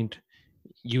point,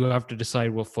 you have to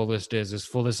decide what fullest is. Is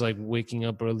fullest like waking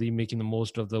up early, making the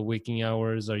most of the waking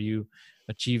hours? Are you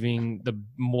achieving the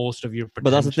most of your potential? But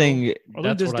that's the thing.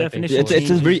 That's what definition. It's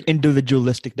a very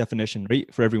individualistic definition,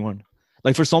 right, for everyone.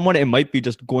 Like, for someone, it might be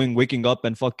just waking up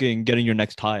and fucking getting your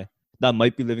next high. That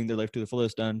might be living their life to the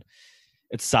fullest, and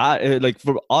it's sad. Like,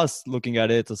 for us looking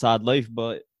at it, it's a sad life,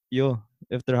 but yo,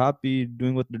 if they're happy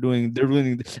doing what they're doing,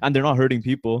 and they're not hurting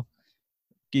people.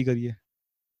 Ki kariye?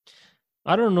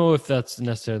 I don't know if that's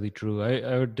necessarily true.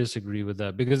 I would disagree with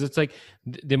that because it's like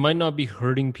they might not be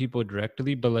hurting people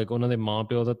directly, but like ਉਹਨਾਂ ਦੇ ਮਾਂ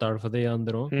ਪਿਓ ਦਾ ਤੜਫਦੇ ਆ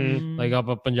ਅੰਦਰੋਂ like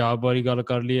ਆਪਾਂ ਪੰਜਾਬ ਵਾਲੀ ਗੱਲ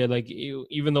ਕਰ ਲਈਏ, like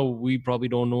even though we probably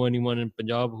don't know anyone in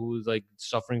Punjab who's like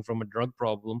suffering from a drug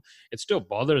problem, it still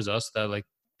bothers us that like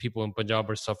people in Punjab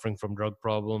are suffering from drug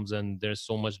problems and there's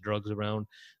so much drugs around.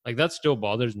 Like that still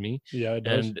bothers me. Yeah, it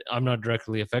does. And I'm not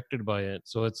directly affected by it.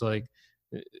 So it's like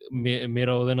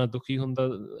ਮੇਰਾ ਉਹਦੇ ਨਾਲ ਦੁਖੀ ਹੁੰਦਾ,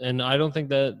 and I don't think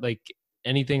that like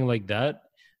anything like that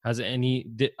has any,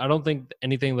 I don't think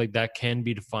anything like that can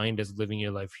be defined as living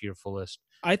your life to your fullest.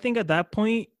 I think at that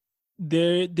point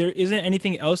there isn't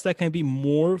anything else that can be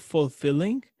more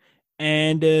fulfilling.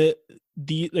 And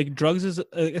the like drugs is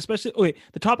especially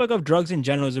the topic of drugs in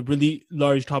general is a really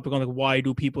large topic on like why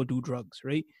do people do drugs,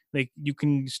 right? Like you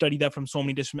can study that from so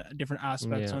many different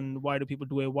aspects on why do people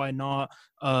do it, why not,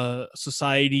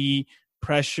 society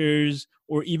pressures,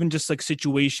 or even just like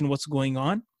situation, what's going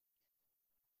on.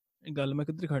 ਗੱਲ ਮੈਂ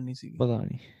ਕਿੱਧਰ ਖੜਨੀ ਸੀ ਪਤਾ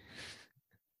ਨਹੀਂ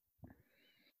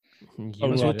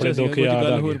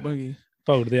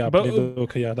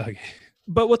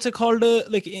But what's it called,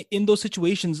 like in those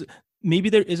situations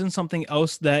maybe there isn't something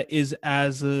else that is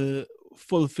as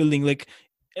fulfilling, like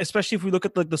especially if we look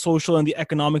at like the social and the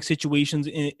economic situations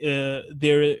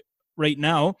there right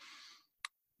now,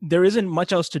 there isn't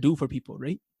much else to do for people,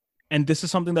 right? And this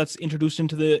is something that's introduced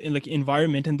into the like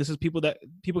environment, and this is people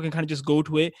can kind of just go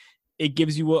to it. It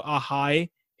gives you a high.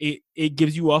 It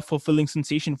gives you a fulfilling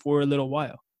sensation for a little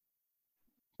while.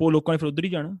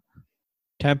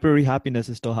 Temporary happiness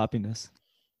is still happiness.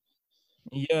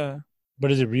 Yeah.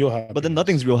 But is it real happiness? But then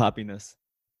nothing's real happiness.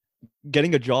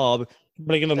 Getting a job.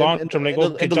 Like in the long term, like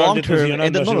in the long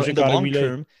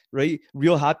term, right?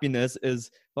 Real happiness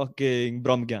is fucking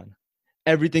Brahmgyan.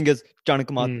 Everything is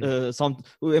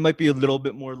it might be a little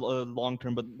bit more long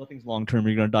term, but nothing's long term.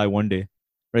 You're gonna die one day.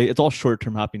 Right, it's all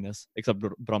short-term happiness except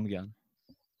Brahmgyan.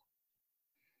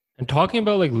 And talking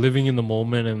about like living in the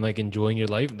moment and like enjoying your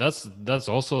life, that's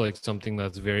also like something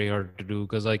that's very hard to do,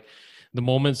 because like the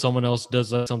moment someone else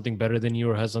does something better than you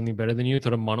or has something better than you,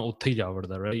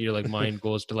 right? Your like mind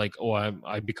goes to like, oh,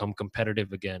 I become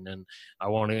competitive again, and I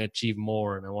want to achieve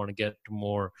more, and I want to get to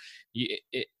more.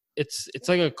 It's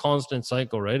like a constant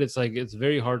cycle, right? It's like it's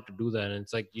very hard to do that, and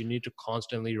it's like you need to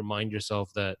constantly remind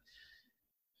yourself that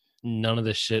none of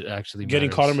this shit actually getting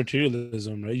matters. caught in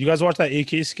materialism, right? You guys watch that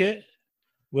AK skit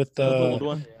with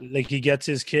like he gets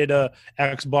his kid a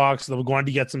Xbox, the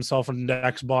Gwandi gets himself an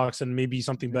Xbox and maybe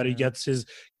something better. He gets his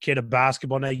kid a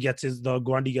basketball net, the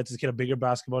Gwandi gets his kid a bigger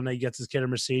basketball net, he gets his kid a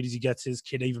Mercedes, he gets his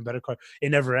kid an even better car. It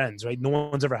never ends, right? No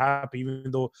one's ever happy,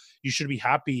 even though you should be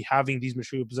happy having these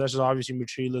material possessions. Obviously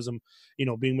materialism,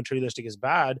 being materialistic is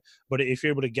bad, but if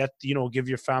you're able to get, give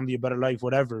your family a better life,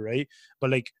 whatever, right?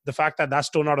 But like the fact that that's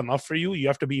still not enough for you, you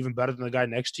have to be even better than the guy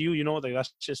next to you, like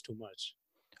that's just too much.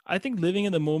 I think living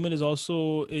in the moment is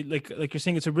also like you're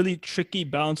saying, it's a really tricky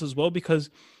balance as well,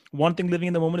 because one thing living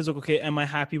in the moment is like, okay, am I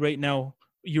happy right now?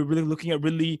 You're really looking at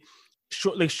really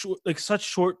short, such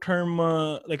short-term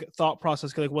like thought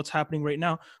process, like what's happening right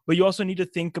now, but you also need to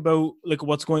think about like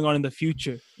what's going on in the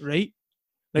future, right?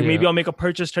 Like maybe I'll make a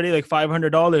purchase today, like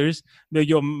 $500, like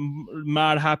you're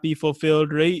mad, happy,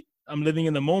 fulfilled, right? I'm living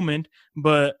in the moment,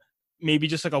 but maybe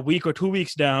just like a week or 2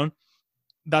 weeks down,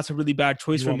 that's a really bad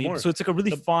choice for me. More. So it's like a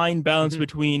really fine balance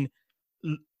between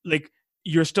like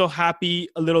you're still happy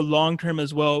a little long term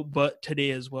as well, but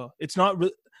today as well. It's not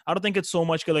really, I don't think it's so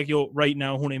much like yo right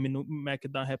now happy.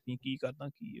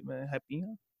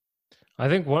 I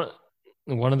think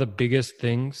one of the biggest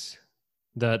things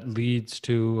that leads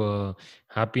to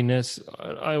happiness,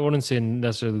 I wouldn't say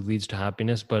necessarily leads to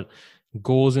happiness, but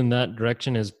goes in that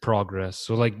direction is progress.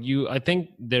 So like I think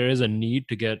there is a need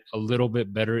to get a little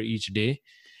bit better each day,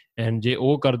 and je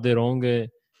oh karde rahoge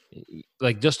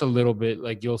like just a little bit,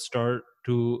 like you'll start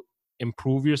to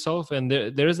improve yourself, and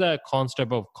there is that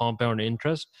concept of compound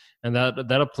interest, and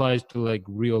that applies to like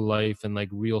real life and like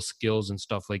real skills and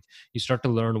stuff. Like you start to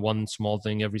learn one small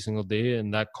thing every single day,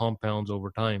 and that compounds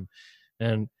over time.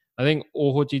 And I think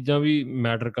oh cheezaਂ we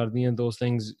matter ਕਰਦੀਆਂ. Those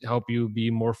things help you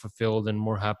be more fulfilled and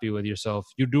more happy with yourself.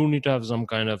 You do need to have some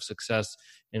kind of success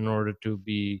in order to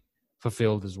be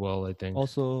fulfilled as well, I think.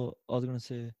 Also, I was going to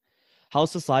say how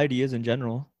society is in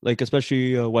general, like especially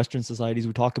Western societies,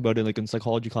 we talk about it like in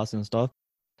psychology classes and stuff,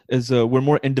 is we're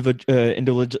more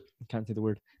can't say the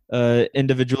word,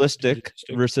 individualistic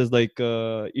versus like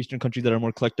Eastern countries that are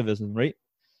more collectivism, right?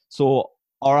 So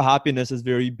our happiness is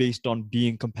very based on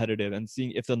being competitive and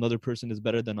seeing if another person is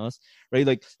better than us, right?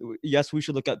 Like, yes, we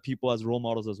should look at people as role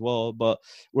models as well, but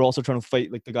we're also trying to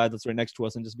fight like the guy that's right next to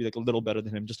us and just be like a little better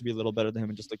than him, just to be a little better than him,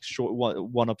 and just like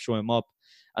show him up.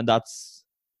 And that's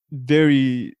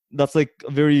that's like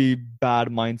a very bad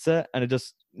mindset, and it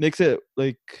just makes it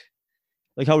like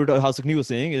how Sakni was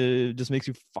saying, it just makes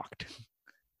you fucked.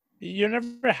 You're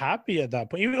never happy at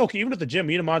that point. Even at the gym,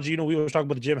 imagine, we were talking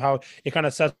about the gym, how it kind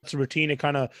of sets a routine, it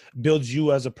kind of builds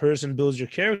you as a person, builds your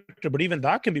character. But even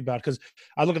that can be bad, because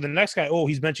I look at the next guy,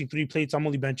 he's benching 3 plates, I'm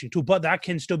only benching 2. But that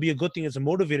can still be a good thing as a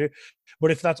motivator. But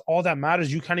if that's all that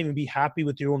matters, you can't even be happy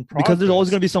with your own progress. Because there's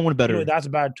always going to be someone better. That's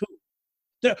bad too.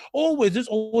 There's always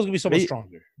gonna be someone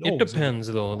stronger. It depends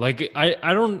though. Like I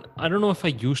don't know if I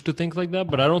used to think like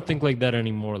that, but I don't think like that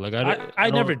anymore. Like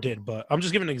I never did, but I'm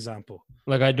just giving an example.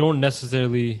 Like I don't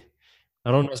necessarily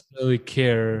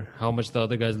care how much the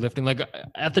other guy's lifting. Like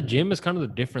at the gym, it's kind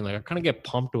of different. Like I kind of get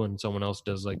pumped when someone else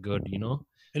does like good,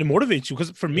 And it motivates you,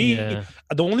 because for me,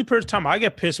 the only time I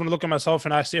get pissed when I look at myself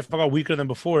and I say if I got weaker than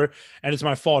before and it's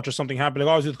my fault or something happened,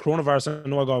 like with coronavirus, I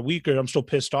know I got weaker, I'm still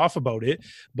pissed off about it,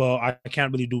 but I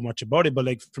can't really do much about it. But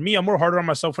like for me, I'm more harder on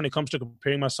myself when it comes to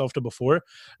comparing myself to before.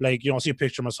 Like, I'll see a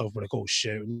picture of myself, but like, oh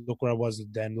shit, look where I was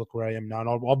then, look where I am now. And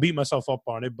I'll beat myself up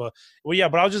on it. But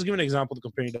I'll just give an example to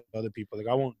comparing to other people. Like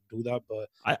I won't do that, but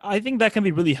I think that can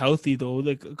be really healthy though.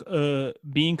 Like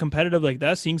being competitive like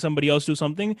that, seeing somebody else do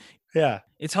something. Yeah,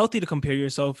 it's healthy to compare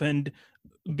yourself and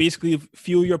basically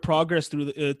fuel your progress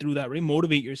through that, right?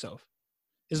 Motivate yourself.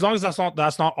 As long as that's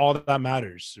not all that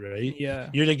matters, right? Yeah.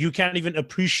 You're like, you can't even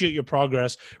appreciate your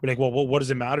progress. You're like, well, what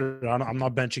does it matter? I'm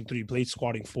not benching 3 plates,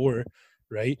 squatting 4,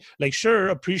 right? Like, sure,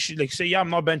 appreciate, like, say, yeah, I'm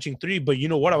not benching 3, but you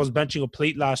know what? I was benching a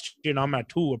plate last year and I'm at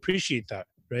 2. Appreciate that,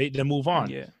 right? Then move on.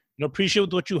 Yeah.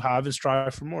 Appreciate what you have and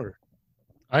strive for more.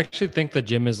 I actually think the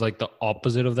gym is like the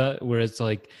opposite of that, where it's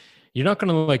like, you're not going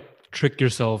to like trick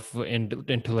yourself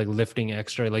into like lifting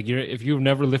extra. Like if you've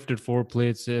never lifted 4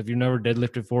 plates, if you never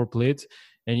deadlifted 4 plates,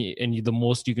 and the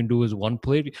most you can do is 1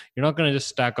 plate, you're not going to just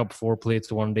stack up 4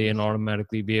 plates one day and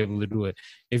automatically be able to do it.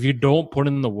 If you don't put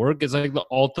in the work, it's like the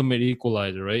ultimate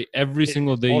equalizer, right? Every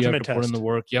single day you have to put in the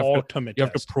work. You have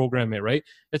to program it, right?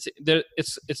 It's like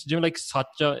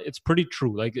it's pretty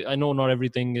true. Like I know not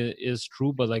everything is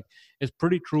true, but like it's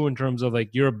pretty true in terms of like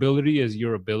your ability is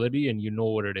your ability and you know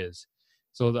what it is.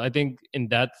 So I think in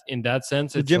that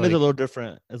sense, the gym is a little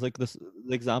different. It's like the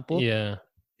example. Yeah.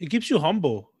 It keeps you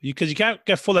humble, because you can't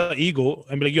get full of ego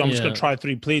and be like, I'm just going to try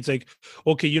 3 plates. Like,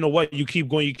 okay, you know what? You keep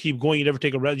going, you never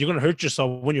take a rest. You're going to hurt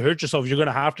yourself. When you hurt yourself, you're going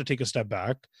to have to take a step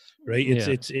back, right?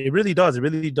 It really does. It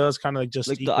really does kind of like just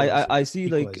like I see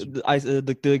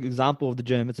the example of the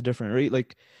gym. It's different, right?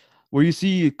 Like where you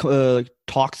see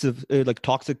toxic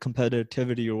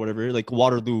competitivity or whatever, like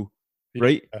Waterloo,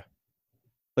 right? Yeah.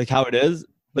 Like how it is,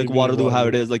 like Waterloo, how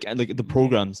it is, like and like the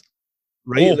programs,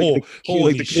 right?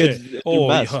 Holy the kids, shit!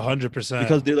 100%.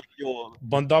 Because they're like, yo,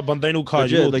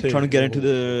 like trying to get into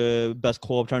the best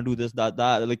co-op, trying to do this, that.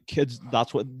 Like kids,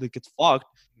 that's what like it's fucked.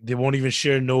 They won't even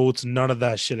share notes, none of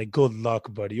that shit. Like, good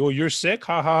luck, buddy. Oh, you're sick,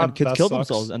 haha. And kids kill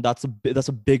themselves, and that's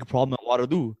a big problem at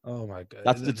Waterloo. Oh my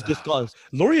god, it's discussed.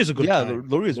 Laurier is a good. Yeah,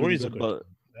 Laurier is really good, but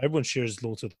everyone shares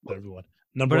notes with everyone.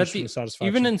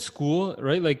 Even in school,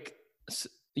 right? Like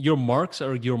your marks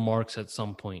are your marks at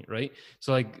some point, right?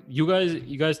 So like you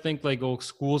guys think like, oh,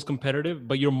 school's competitive,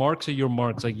 but your marks are your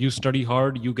marks. Like you study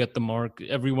hard, you get the mark.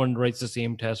 Everyone writes the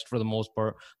same test for the most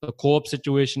part. The co-op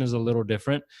situation is a little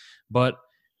different, but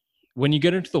when you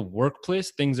get into the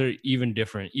workplace, things are even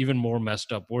different, even more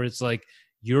messed up, where it's like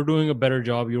you're doing a better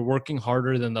job, you're working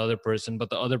harder than the other person, but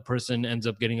the other person ends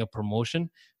up getting a promotion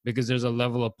because there's a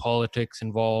level of politics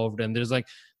involved, and there's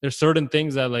certain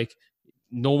things that like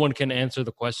no one can answer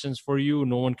the questions for you,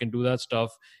 no one can do that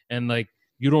stuff, and like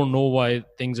you don't know why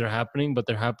things are happening, but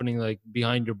they're happening like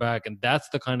behind your back. And that's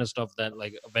the kind of stuff that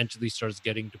like eventually starts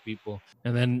getting to people.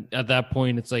 And then at that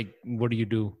point, it's like, what do?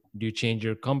 Do you change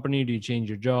your company? Do you change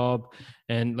your job?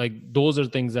 And like, those are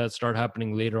things that start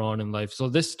happening later on in life. So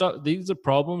these are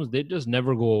problems, they just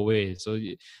never go away. So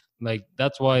like,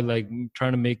 that's why like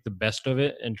trying to make the best of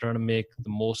it and trying to make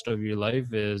the most of your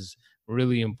life is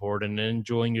really important. And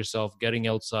enjoying yourself, getting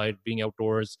outside, being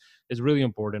outdoors is really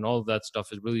important. All of that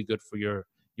stuff is really good for your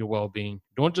well-being.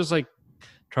 Don't just like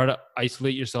try to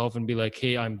isolate yourself and be like,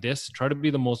 hey, I'm this. Try to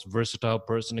be the most versatile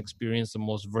person, experience the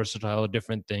most versatile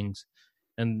different things,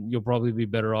 and you'll probably be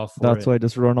better off for That's why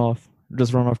just run off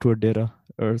to a data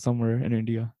or somewhere in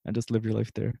India and just live your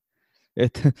life there.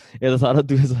 That's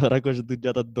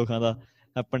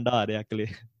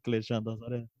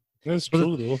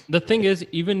true though. The thing is,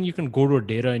 even you can go to a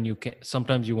data and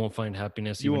sometimes you won't find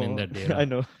happiness in that data. I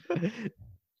know.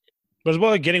 But it's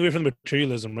about like getting away from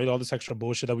materialism, right? All this extra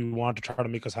bullshit that we want to try to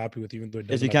make us happy with, even though it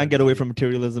doesn't. If you can't get away from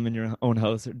materialism in your own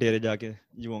house,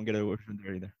 you won't get away from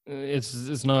there either.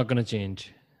 It's not going to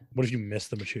change. What if you miss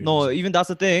the materials? No, even that's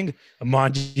the thing.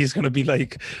 Manji's gonna be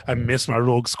like, I miss my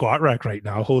rogue squat rack right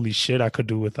now. Holy shit, I could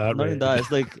do with that. Not even that.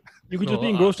 It's like you could just be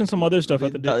engrossed in some other stuff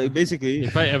at the day. Basically,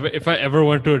 if I ever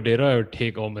went to a data, I would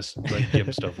take almost like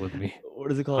gym stuff with me.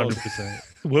 What is it called?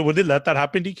 100%. Would they let that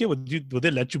happen, DK? Would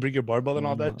they let you bring your barbell and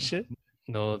all that shit?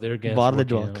 No, they're against Bar the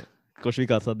working jock. out. Kuch bhi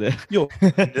kar sakte hain. Yo,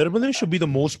 Nirmala should be the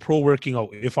most pro working out.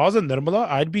 If I was in Nirmala,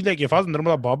 I'd be like, if I was in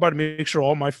Nirmala Baba, I'd make sure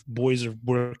all my boys are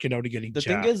working out and getting The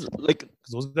jacked. thing is, like,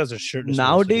 those guys are shirtless.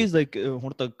 Nowadays, like,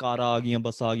 hun tak car aa gayi,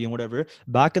 bus aa gayi, whatever.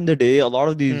 Back in the day, a lot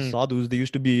of these sadhus, they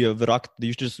used to be virakt. They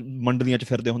used to just mandaliyan ch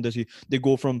phirde hunde si. They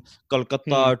go from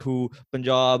Kolkata to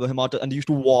Punjab, Himachal, and they used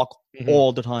to walk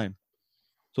all the time.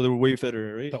 So they were way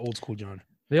fitter, right? The old school John.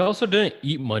 They also didn't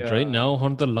eat much, right? Now,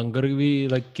 on the langar vi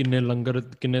like kinne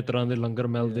tarah de langar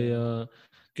milde a.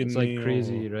 It's like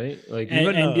crazy, right? Like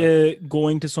and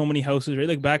going to so many houses, right?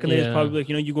 Like back in the day, it's probably like,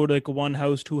 you go to like one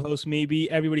house, two house,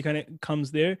 maybe everybody kind of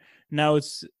comes there. Now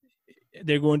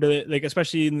they're going to, like,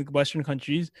 especially in the Western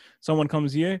countries, someone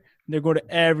comes here, they're going to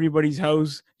everybody's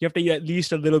house. You have to eat at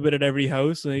least a little bit at every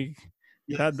house, like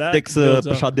that. 6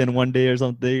 prasad in one day or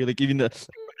something. Like even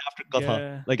after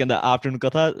katha, like in the afternoon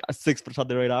katha, 6 prasad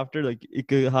right after, like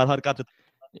har katha.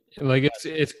 Like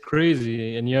it's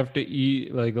crazy, and you have to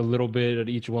eat like a little bit at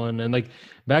each one. And like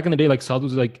back in the day, like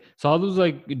sadhus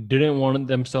didn't want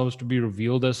themselves to be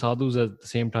revealed as sadhus at the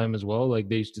same time as well. Like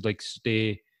they used to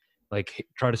like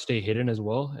try to stay hidden as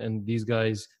well. And these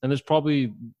guys, and there's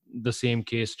probably the same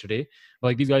case today.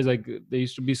 Like these guys, like they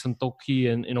used to be santokhi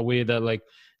in a way that like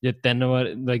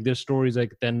like there's stories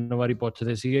like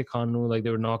khanu, like they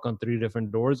would knock on 3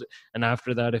 different doors, and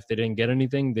after that, if they didn't get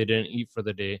anything, they didn't eat for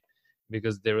the day,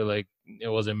 because they were like, it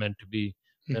wasn't meant to be.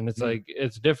 And it's like,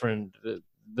 it's different.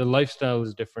 The lifestyle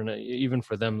is different, even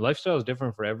for them. Lifestyle is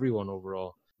different for everyone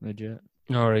overall. Legit.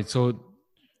 All right, so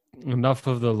enough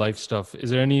of the life stuff.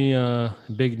 Is there any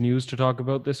big news to talk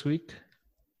about this week?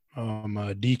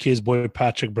 DK's boy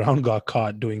Patrick Brown got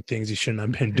caught doing things he shouldn't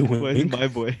have been doing. Where's my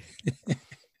boy?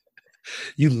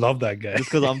 You love that guy. Just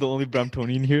because I'm the only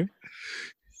Bramptonian here?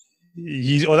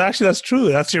 Actually, that's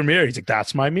true. That's your mirror. He's like,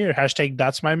 that's my mirror. #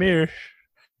 that's my mirror.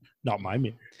 Not my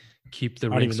mirror. Keep the I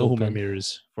don't even know who my mirror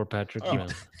is. For Patrick Brown.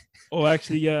 Oh,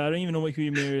 actually, yeah, I don't even know who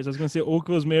your mirror is. I was going to say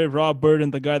Oakville's mayor, Rob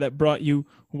Burden, the guy that brought you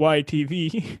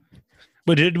YTV.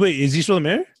 But wait, is he still the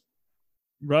mayor?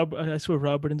 I swear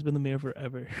Rob Burden's been the mayor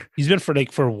forever. He's been for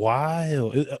a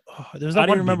while. I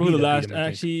don't remember who the last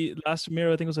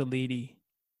mayor, I think, was a lady.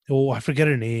 Oh, I forget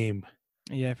her name.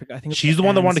 Yeah, I think she's the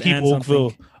one that wanted to keep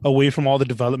Oakville away from all the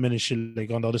development and shit,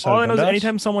 like on the other side. All I know is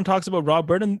anytime someone talks about Rob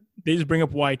Burden, they just bring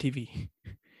up YTV.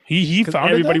 He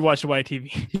founded everybody that? watched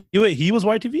YTV. He was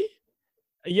YTV?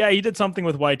 Yeah, he did something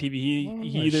with YTV.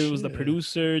 He either was the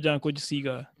producer, Janko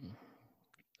Jasiga.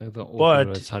 But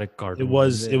it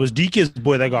was DK's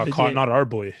boy that got caught, not our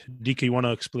boy. DK, you want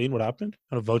to explain what happened?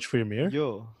 I want to vouch for your mirror?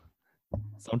 Yo,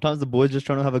 sometimes the boys just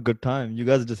trying to have a good time. You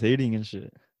guys are just hating and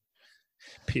shit.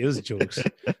 Piers jokes.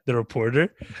 The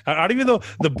reporter. I don't even know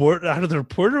the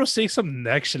reporter was saying some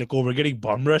next shit, like, oh, we're getting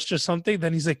bum rushed or something.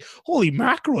 Then he's like, holy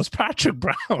mackerel, it's Patrick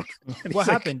Brown. What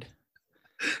happened?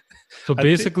 So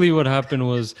basically what happened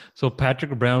was,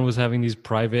 Patrick Brown was having these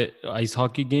private ice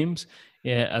hockey games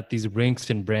at these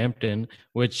rinks in Brampton,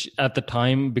 which at the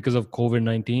time, because of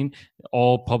COVID-19,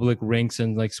 all public rinks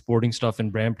and like sporting stuff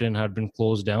in Brampton had been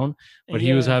closed down. But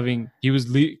he was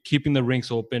keeping the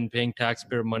rinks open, paying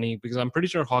taxpayer money, because I'm pretty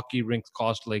sure hockey rinks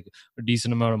cost like a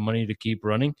decent amount of money to keep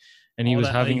running. And he was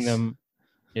having them.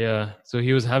 Yeah. So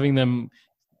he was having them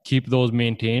keep those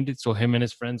maintained, so him and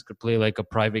his friends could play like a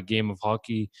private game of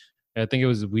hockey. I think it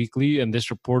was weekly, and this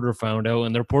reporter found out,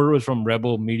 and the reporter was from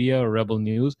Rebel Media or Rebel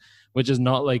News, which is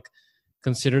not like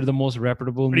considered the most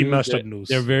reputable Pretty news. messed up news.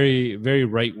 They're very, very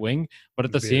right wing, but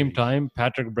at the same time,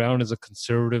 Patrick Brown is a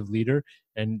conservative leader,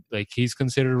 and like he's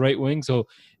considered right wing. So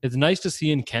it's nice to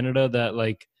see in Canada that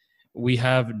like we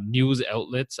have news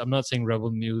outlets. I'm not saying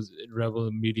Rebel News, Rebel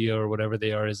Media, or whatever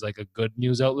they are is like a good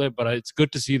news outlet, but it's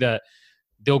good to see that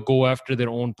they'll go after their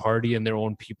own party and their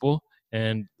own people,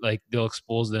 and like they'll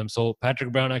expose them. So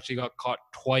Patrick Brown actually got caught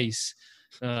twice.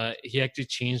 He actually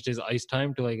changed his ice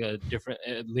time to like a different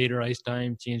later ice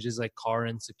time, changed his like car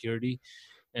and security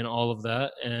and all of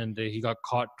that, and he got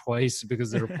caught twice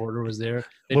because the reporter was there.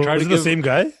 They tried to give the same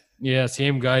guy. Yeah,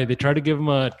 same guy. They tried to give him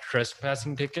a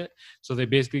trespassing ticket. So they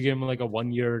basically gave him like a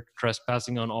 1-year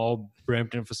trespassing on all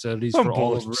Brampton facilities for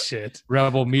all of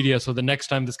Rebel Media. So the next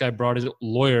time this guy brought his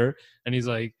lawyer, and he's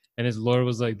like, and his lawyer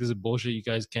was like, this is bullshit. You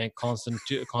guys can't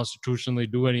constitutionally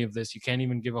do any of this. You can't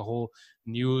even give a whole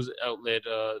news outlet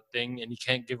thing. And you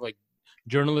can't give like,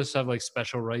 journalists have like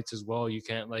special rights as well. You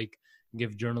can't like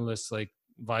give journalists like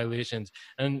violations.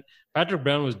 And Patrick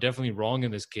Brown was definitely wrong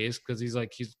in this case because he's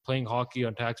playing hockey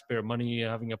on taxpayer money,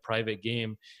 having a private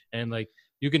game, and like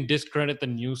you can discredit the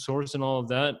news source and all of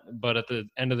that, but at the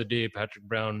end of the day, Patrick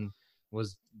Brown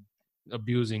was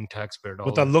abusing taxpayer dollars.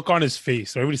 With that look on his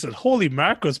face, everybody said, "Holy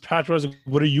macros, Patrick! Like,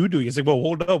 what are you doing?" It's like, "Well,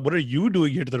 hold up, what are you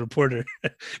doing here?" To the reporter,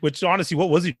 which honestly,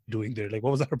 what was he doing there? Like, what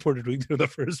was that reporter doing there in the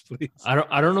first place?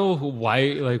 I don't know why,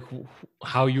 like,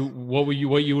 what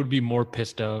you would be more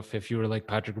pissed off if you were like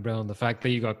Patrick Brown, the fact that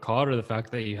you got caught or the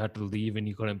fact that you had to leave and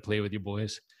you couldn't play with your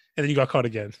boys, and then you got caught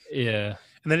again. Yeah.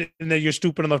 And then you're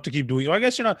stupid enough to keep doing it. Well, I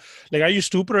guess you're not. Like, are you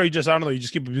stupid or you just, I don't know, you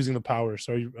just keep abusing the power?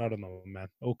 So I don't know, man.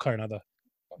 Okay, nada.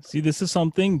 See, this is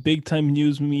something big time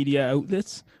news media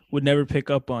outlets would never pick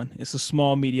up on. It's the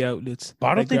small media outlets. But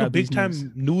I don't think a big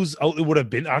time news outlet would have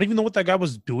been. I don't even know what that guy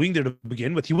was doing there to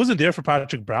begin with. He wasn't there for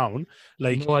Patrick Brown.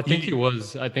 Like, no, I think he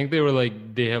was. I think they were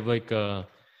like, they have like a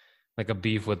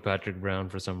beef with Patrick Brown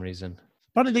for some reason.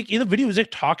 But like in the video, he was like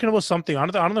talking about something. I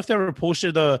don't know if they ever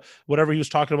posted the whatever he was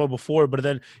talking about before. But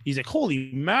then he's like,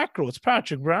 "Holy macro, it's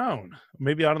Patrick Brown."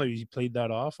 Maybe I don't know. He played that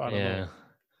off. I don't know.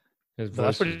 But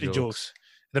that's pretty jokes.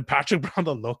 And then Patrick Brown,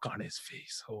 the look on his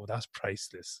face. Oh, that's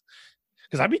priceless.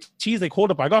 Because I'd be teased, like,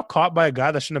 hold up, I got caught by a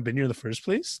guy that shouldn't have been here in the first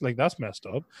place. Like, that's messed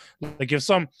up. Like, if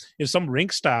some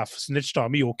rink staff snitched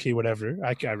on me, okay, whatever.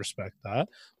 I respect that.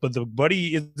 But the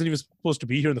buddy isn't even supposed to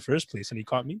be here in the first place, and he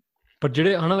caught me. But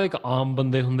ਜਿਹੜੇ ਹਨਾ like ਆਮ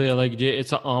ਬੰਦੇ ਹੁੰਦੇ like ਜੇ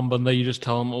it's a ਆਮ ਬੰਦਾ, you just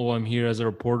tell them, oh, I'm here as a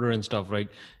reporter and stuff, right?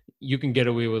 You can get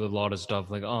away with a lot of stuff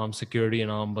like security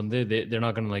and ਆਮ ਬੰਦੇ, they're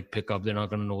not going to like pick up, they're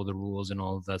not going to know the rules and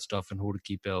all of that stuff and who to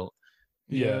keep out.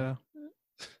 Yeah.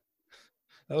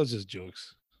 That was just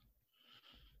jokes.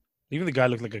 Even the guy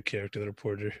looked like a character, the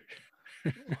reporter.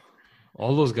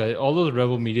 All those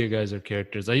Rebel Media guys are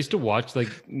characters. I used to watch like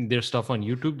their stuff on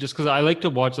YouTube just because I like to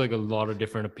watch like a lot of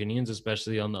different opinions,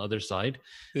 especially on the other side.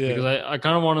 Yeah. Because I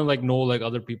kind of want to like know like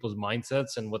other people's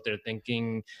mindsets and what they're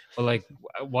thinking. But like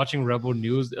watching Rebel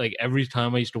News, like every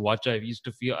time I used to watch it, I used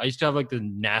to have like the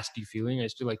nasty feeling. I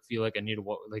used to like feel like I need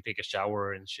to like take a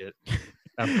shower and shit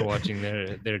after watching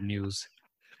their news.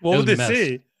 What would they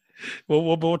say?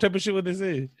 What type of shit would they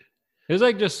say? It was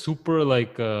like just super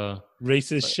like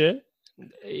racist shit.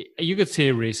 You could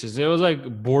say racist. It was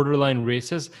like borderline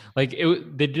racist. Like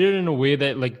they did it in a way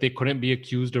that like they couldn't be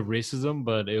accused of racism,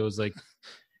 but it was like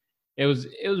it was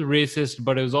racist,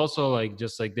 but it was also like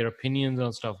just like their opinions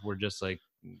on stuff were just like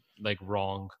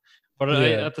wrong. But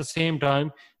at the same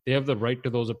time, they have the right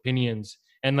to those opinions,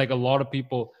 and like a lot of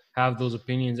people have those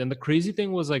opinions. And the crazy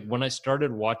thing was like when I started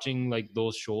watching like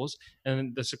those shows,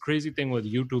 and that's the crazy thing with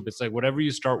YouTube, it's like whatever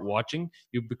you start watching,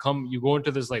 you go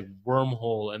into this like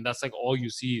wormhole, and that's like all you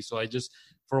see. So I just,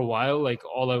 for a while, like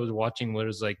all I was watching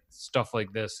was like stuff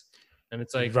like this, and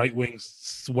it's like right-wing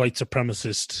white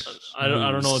supremacist. I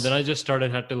don't know. Then I just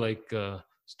had to like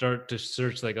start to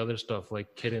search like other stuff like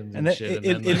kittens and shit.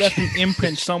 It left an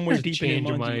imprint somewhere deep change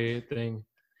in my thing.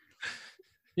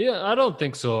 Yeah, I don't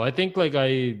think so. I think like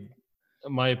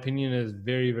my opinion is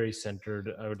very, very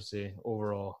centered, I would say,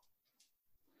 overall.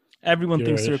 Everyone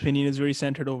thinks their opinion is very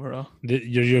centered overall.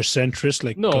 You're centrist,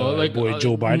 like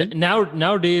Joe Biden.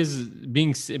 Nowadays,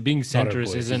 being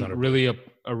centrist isn't really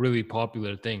a really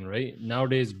popular thing, right?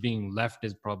 Nowadays, being left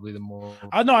is probably the more.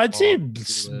 I'd say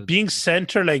being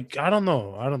center. Like I don't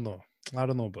know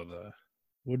about that.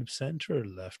 Would center or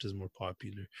left is more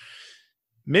popular?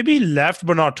 Maybe left,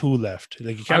 but not too left.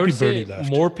 Like you can't be Bernie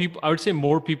left. I would say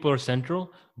more people are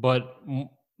central, but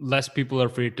less people are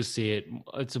afraid to say it.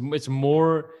 It's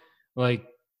more like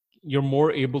you're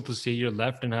more able to say you're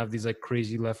left and have these like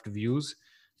crazy left views.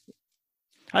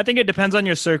 I think it depends on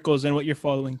your circles and what you're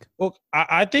following. Well,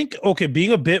 I think,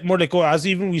 being a bit more like, as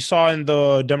even we saw in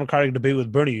the Democratic debate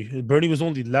with Bernie was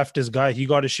only leftist guy. He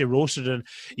got his shit roasted. And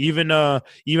even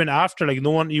after, like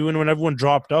even when everyone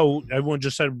dropped out, everyone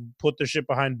just said, put their shit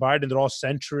behind Biden. They're all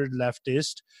centered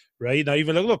leftist, right? Now,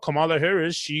 even like, look, Kamala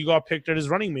Harris, she got picked as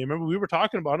running mate. Remember, we were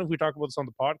talking about it. We talked about this on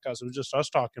the podcast. It was just us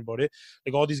talking about it.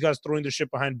 Like all these guys throwing their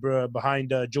shit behind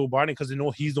Joe Biden because they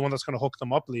know he's the one that's going to hook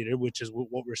them up later, which is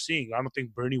what we're seeing. I don't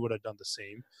think Bernie would have done the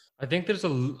same. I think there's a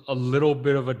little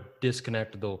bit of a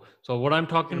disconnect though. So what I'm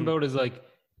talking about is like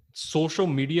social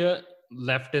media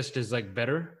leftist is like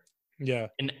better. Yeah.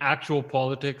 In actual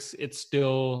politics, it's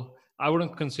still, I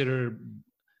would consider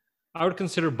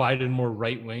Biden more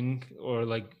right wing or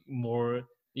like more.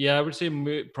 Yeah, I would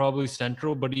say probably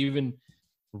central, but even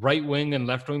right wing and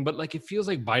left wing, but like it feels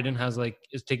like Biden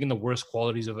is taking the worst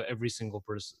qualities of every single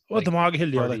person. Like, like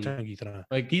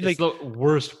it's the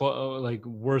worst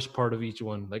part of each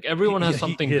one. Like everyone has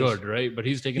something good, right? But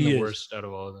he's taking the worst out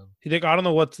of all of them. Like, I don't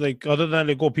know what's like other than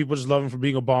like, oh, people just love him for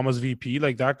being Obama's VP.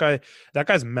 Like that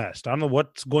guy's messed. I don't know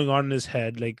what's going on in his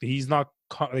head. Like he's not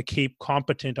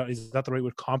competent. Is that the right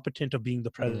word? Competent of being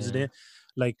the president. Yeah.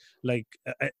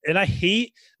 And I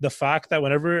hate the fact that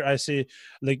whenever I say,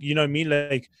 like, you know what I mean,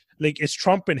 like it's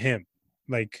Trump and him,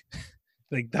 like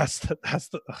that's the. Oh my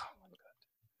God.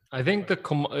 I think the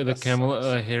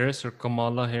Kamala Harris or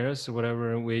Kamala Harris, or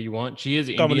whatever way you want, she is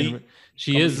Indian.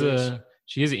 She is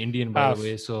Indian, by the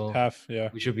way. So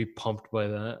we should be pumped by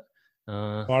that.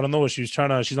 I don't know. She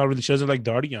doesn't like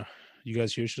Dardia. You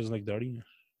guys hear she doesn't like Dardia?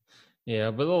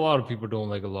 Yeah, but a lot of people don't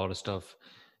like a lot of stuff.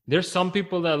 There's some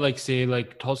people that like say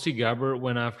like Tulsi Gabbard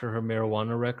went after her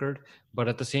marijuana record, but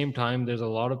at the same time, there's a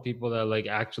lot of people that like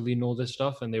actually know this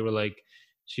stuff, and they were like,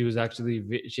 she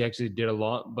actually did a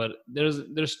lot. But there's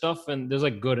stuff, and there's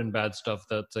like good and bad stuff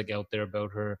that's like out there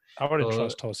about her. I wouldn't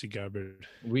trust Tulsi Gabbard.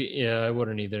 I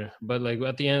wouldn't either. But like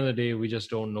at the end of the day, we just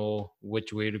don't know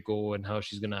which way to go and how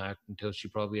she's gonna act until she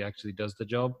probably actually does the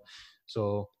job.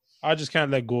 So I just can't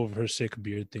let go of her sick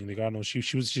beard thing. Like I don't know,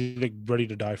 she's like ready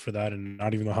to die for that, and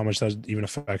not even know how much that even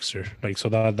affects her. Like so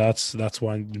that's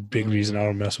one big reason I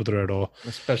don't mess with her at all.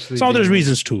 Especially there's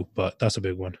reasons too, but that's a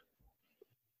big one.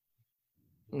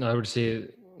 I would say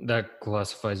that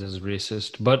classifies as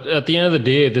racist, but at the end of the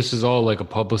day, this is all like a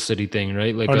publicity thing,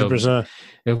 right? Like 100%.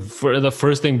 For the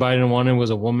first thing Biden wanted was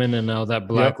a woman, and now that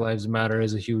Black Lives Matter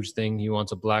is a huge thing. He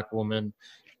wants a black woman.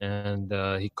 And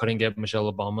he couldn't get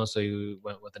Michelle Obama, so he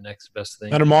went with the next best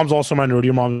thing. And her mom's also minority.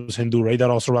 Her mom's Hindu, right? That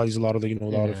also rallies a lot of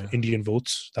of Indian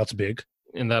votes. That's big.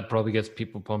 And that probably gets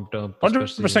people pumped up.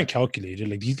 100% calculated.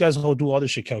 Like these guys all do all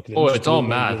this shit calculated. Oh, it's all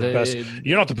math.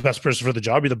 You're not the best person for the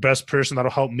job. You're the best person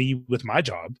that'll help me with my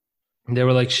job. They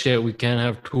were like, shit, we can't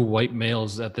have two white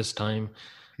males at this time.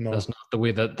 No. That's not the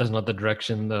way that's not the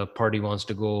direction the party wants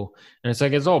to go. And it's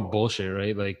like, it's all bullshit,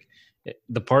 right? Like,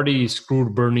 the party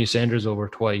screwed Bernie Sanders over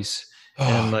twice,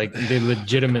 and like they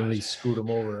legitimately screwed him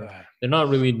over. They're not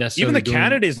really necessarily even the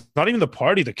candidates, not even the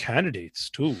party, the candidates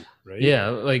too, right? Yeah,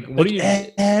 like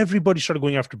everybody started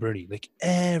going after Bernie, like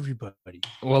everybody.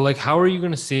 Well, like how are you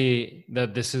going to say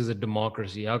that this is a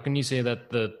democracy? How can you say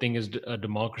that the thing is a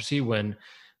democracy when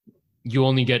you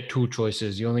only get two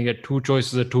choices? You only get two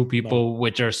choices of two people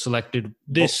which are selected.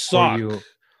 They suck.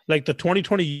 Like the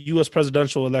 2020 U.S.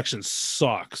 presidential election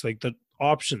sucks. Like the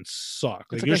options suck.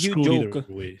 Like you're screwed either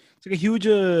way. It's like a huge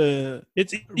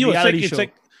it's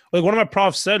like one of my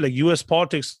profs said, like U.S.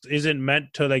 politics isn't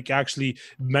meant to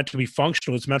be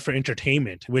functional. It's meant for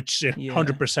entertainment, which it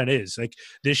 100% is. Like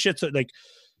this shit's like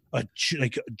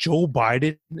Joe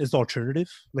Biden is the alternative.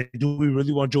 Like, do we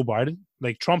really want Joe Biden?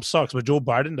 Like Trump sucks, but Joe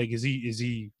Biden, like, is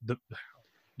he the?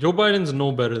 Joe Biden's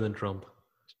no better than Trump.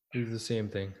 He's the same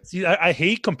thing. See, I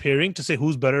hate comparing to say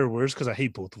who's better or worse because I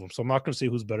hate both of them. So I'm not going to say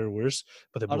who's better or worse.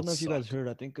 But they both I don't know if suck. you guys heard.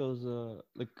 I think it was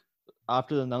like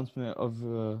after the announcement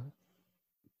of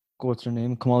what's her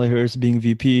name, Kamala Harris being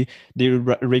VP, they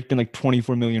raked in like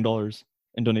 $24 million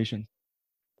in donations.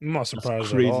 I'm not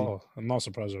surprised at all. I'm not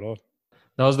surprised at all.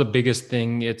 That was the biggest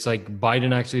thing. It's like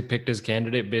Biden actually picked his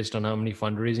candidate based on how many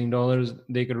fundraising dollars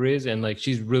they could raise. And like,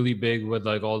 she's really big with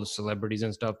like all the celebrities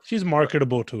and stuff. She's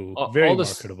marketable too. Very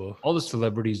marketable. All the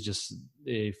celebrities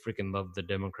they freaking love the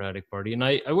Democratic Party. And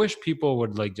I wish people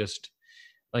would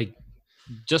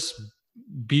just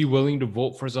be willing to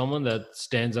vote for someone that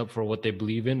stands up for what they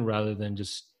believe in rather than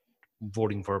just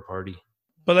voting for a party.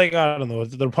 But like, I don't know,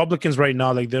 the Republicans right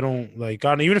now, like they don't like,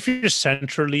 even if you're just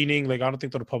center leaning, like I don't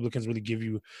think the Republicans really give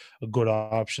you a good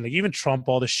option. Like even Trump,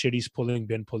 all the shit he's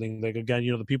been pulling, like again,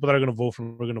 the people that are going to vote for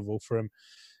him are going to vote for him.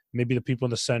 Maybe the people in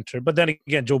the center, but then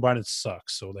again, Joe Biden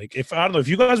sucks. So like, if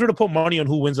you guys were to put money on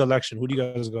who wins the election, who do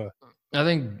you guys got? I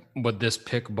think with this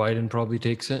pick, Biden probably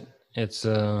takes it. It's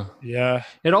I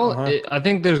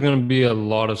think there's going to be a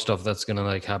lot of stuff that's going to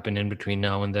like happen in between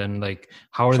now and then. Like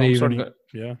how are they even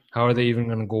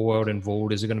going to go out and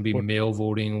vote? Is it going to be mail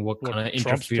voting? What kind of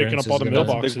interference picking up all the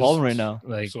mailboxes? That's a big problem right now.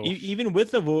 Like even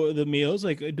with the mails,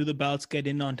 like do the ballots get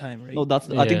in on time? Right? No, that's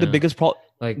I think the biggest problem.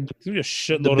 Like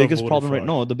the biggest problem right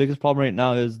now. The biggest problem right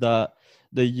now is that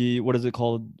the what is it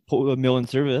called? Mail-in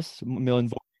service, mail-in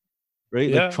vote. Right?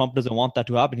 Yeah. Like Trump doesn't want that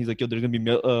to happen. He's like, yo, there's going to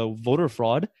be voter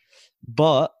fraud.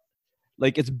 But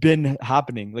like it's been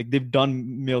happening. Like they've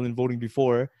done mail-in voting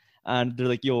before, and they're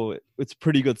like, "Yo, it's a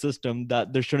pretty good system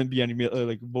that there shouldn't be any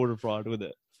voter fraud with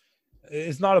it."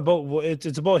 It's not about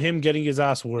it's about him getting his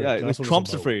ass worked. Yeah, like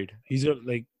Trump's afraid. He's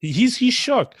like he's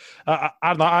shook. I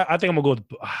think I'm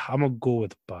gonna go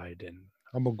with Biden.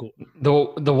 I'm gonna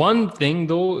go. The one thing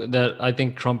though that I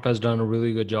think Trump has done a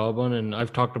really good job on, and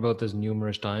I've talked about this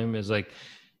numerous times, is like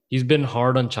he's been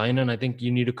hard on China, and I think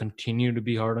you need to continue to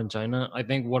be hard on China. I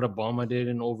think what Obama did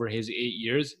in over his 8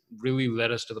 years really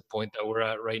led us to the point that we're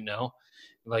at right now.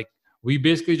 Like we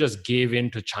basically just gave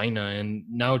in to China, and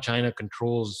now China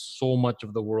controls so much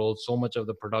of the world, so much of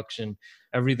the production.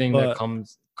 Everything that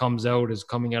comes out is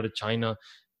coming out of China.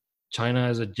 China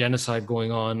has a genocide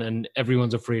going on, and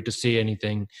everyone's afraid to say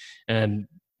anything. And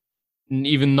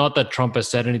even not that Trump has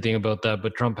said anything about that,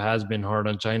 but Trump has been hard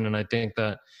on China. And I think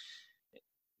that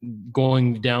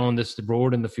going down this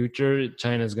road in the future,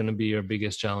 China is going to be our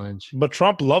biggest challenge. But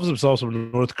Trump loves himself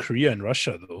some North Korea and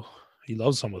Russia, though. He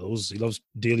loves some of those. He loves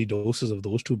daily doses of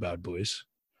those two bad boys.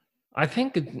 I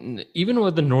think even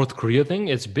with the North Korea thing,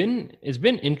 it's been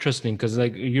interesting because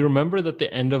like you remember that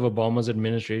the end of Obama's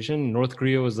administration, North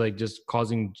Korea was like just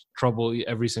causing trouble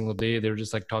every single day. They were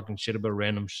just like talking shit about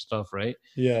random stuff, right?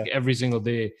 Yeah, like, every single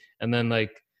day. And then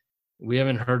like we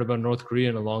haven't heard about North Korea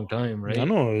in a long time, right? I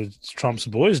know it's Trump's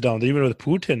boys down there, even with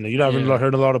Putin. You haven't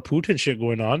heard a lot of Putin shit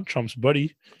going on. Trump's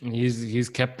buddy. He's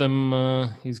kept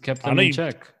them. He's kept them in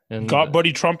check. And got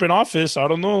buddy Trump in office. I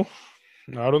don't know.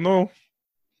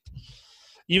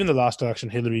 Even the last election,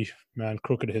 Hillary, man,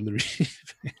 crooked Hillary.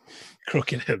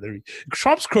 Crooked Hillary.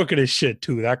 Trump's crooked as shit,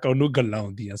 too. That guy, no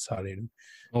galang diya sare.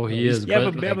 Oh, he is.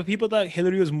 But people thought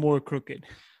Hillary was more crooked.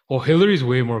 Oh, Hillary's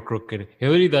way more crooked.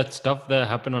 Hillary, that stuff that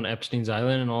happened on Epstein's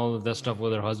Island and all of that stuff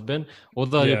with her husband,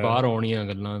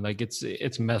 like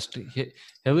it's messed.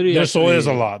 Hillary. There's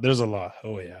a lot. There's a lot.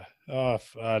 Oh, yeah.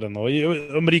 I don't know.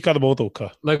 America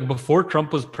the like before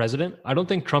Trump was president, I don't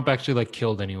think Trump actually like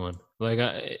killed anyone. Like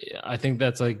I think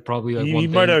that's like probably like he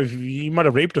might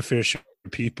have raped a fair share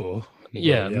of people.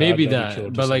 Yeah, maybe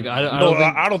that. But like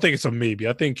I don't think it's a maybe.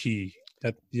 I think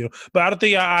but I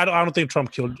don't think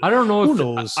Trump killed. I don't know. Who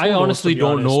knows? I honestly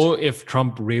don't know if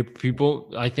Trump raped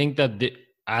people. I think that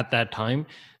at that time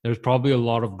there's probably a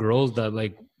lot of girls that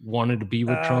like wanted to be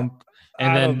with Trump.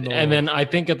 And then I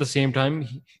think at the same time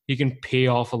he can pay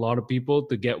off a lot of people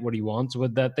to get what he wants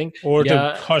with that thing, or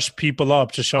to hush people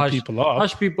up, to shut people up,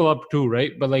 hush people up too,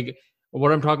 right? But like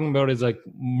what I'm talking about is like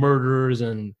murders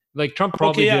and like Trump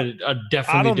probably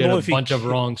definitely did a bunch of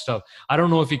wrong stuff. I don't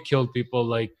know if he killed people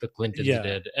like the Clintons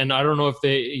did, and I don't know if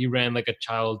he ran like a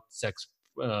child sex.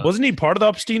 Wasn't he part of the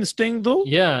Epstein sting though?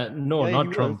 Yeah,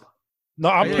 not Trump. No,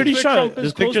 I'm pretty sure.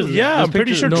 There's pictures. Yeah, I'm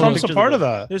pretty sure Trump's a part of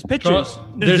that. There's pictures.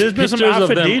 There's been some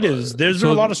affidavits. There's been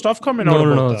a lot of stuff coming out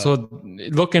about that. So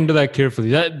look into that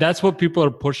carefully. That's what people are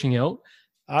pushing out.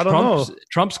 I don't know.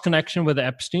 Trump's connection with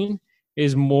Epstein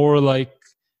is more like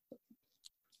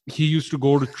he used to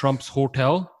go to Trump's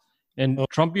hotel. And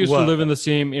Trump used to live in the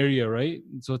same area, right?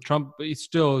 So Trump, he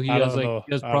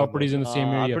has properties in the same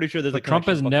area. I'm pretty sure there's a Trump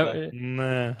has never.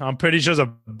 Nah, I'm pretty sure there's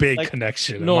a big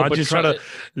connection. No, but trying to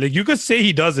like you could say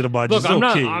he does it, but look,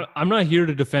 I'm not here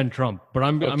to defend Trump, but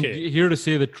I'm here to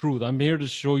say the truth. I'm here to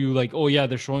show you, like, oh yeah,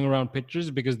 they're showing around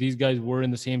pictures because these guys were in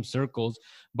the same circles.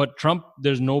 But Trump,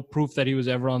 there's no proof that he was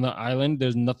ever on the island.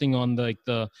 There's nothing on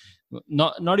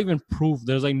not even proof.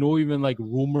 There's like no even like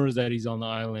rumors that he's on the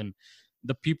island.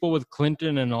 The people with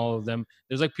Clinton and all of them,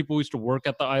 there's like people who used to work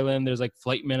at the island. There's like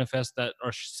flight manifests that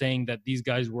are saying that these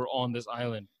guys were on this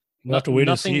island. We'll have to wait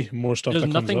to see more stuff. There's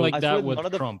nothing like that with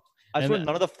Trump. I swear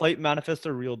none of the flight manifests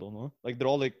are real though, no? Like they're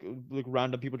all like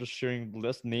random people just sharing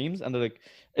list names and they're like,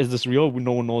 is this real?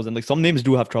 No one knows. And like some names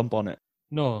do have Trump on it.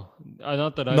 No,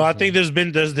 not that. I think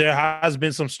there has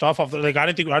been some stuff off. Like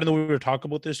I didn't know we were talking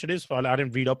about this today, so I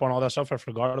didn't read up on all that stuff. I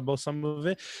forgot about some of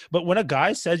it. But when a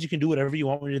guy says you can do whatever you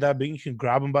want when you're that big, you can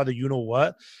grab him by the you know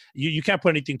what. You can't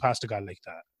put anything past a guy like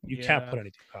that. You can't put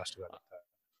anything past a guy like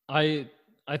that.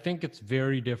 I think it's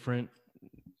very different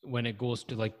when it goes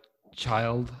to like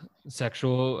child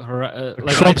sexual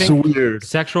like Trump's weird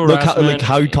sexual harassment.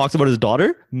 How he talks about his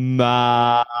daughter.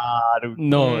 Mad.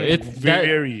 No, it's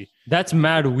very. That's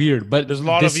mad weird, but there's a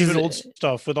lot of even old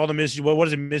stuff with all the Miss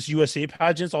USA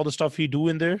pageants, all the stuff he do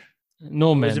in there.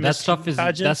 No, man, that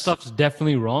stuff's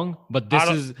definitely wrong. But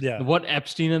what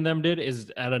Epstein and them did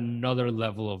is at another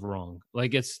level of wrong.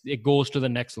 Like it goes to the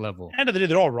next level. End of the day,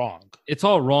 they're all wrong. It's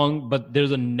all wrong, but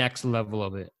there's a next level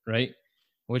of it, right?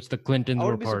 Which the Clintons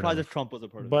were part of. I wouldn't be surprised if Trump was a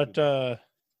part of it.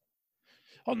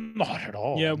 But not at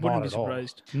all. Yeah, I wouldn't be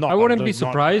surprised. I wouldn't be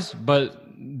surprised, but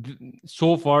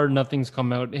so far nothing's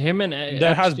come out. Him and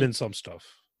there has been some stuff.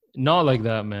 Not like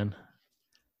that, man.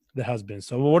 There has been.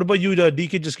 So what about you,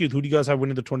 DK Just Who do you guys have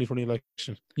winning the 2020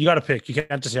 election? You got to pick. You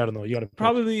can't just say I don't know. You got to pick.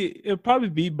 It'll probably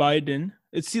be Biden.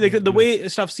 It's like the way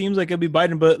stuff seems like it'll be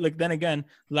Biden, but like then again,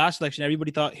 last election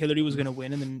everybody thought Hillary was gonna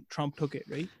win, and then Trump took it,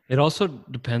 right? It also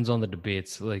depends on the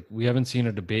debates. Like we haven't seen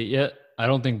a debate yet. I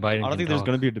don't think Biden. I don't think there's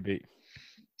gonna be a debate.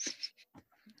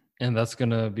 And that's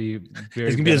gonna be very.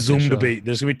 It's gonna be a Zoom debate.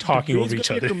 There's gonna be talking over each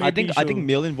other. I think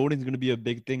mail-in voting is gonna be a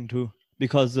big thing too,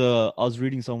 because I was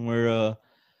reading somewhere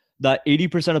that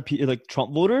 80% of like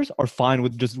Trump voters are fine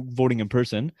with just voting in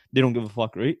person. They don't give a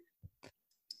fuck, right?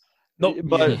 No,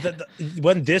 but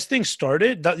when this thing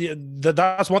started,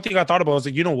 that's one thing I thought about. I was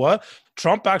like, you know what?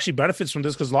 Trump actually benefits from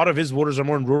this because a lot of his voters are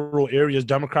more in rural areas.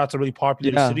 Democrats are really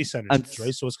popular in city centers, and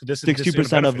right? So it's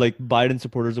 60% of like Biden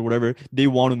supporters or whatever, they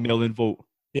want to mail-in vote.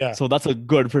 Yeah. So that's a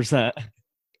good percent.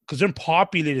 Because they're in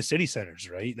populated city centers,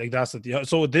 right? Like that's so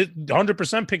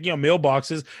 100% picking up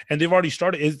mailboxes, and they've already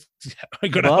started. Is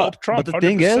going to help Trump. But the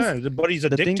thing is, but he's a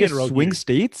dictator. Swing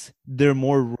states, they're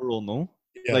more rural, no?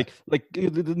 Yeah. Like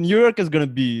New York is gonna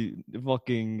be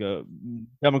fucking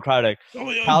Democratic.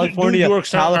 California, like,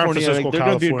 they're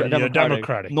gonna be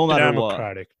Democratic. No matter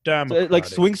Democratic. So, like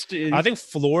swing state. I think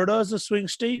Florida is a swing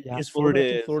state. Yeah,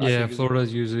 Florida. Florida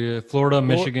is usually Florida,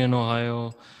 Michigan,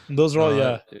 Ohio. Those are all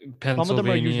Pennsylvania. Some of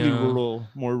them are usually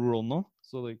more rural, no?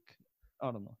 So like,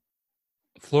 I don't know.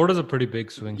 Florida's a pretty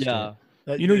big swing state. Yeah.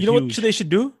 You know what they should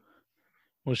do?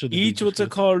 What should each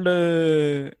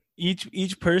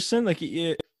person like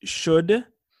should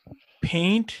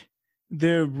paint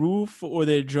their roof or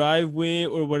their driveway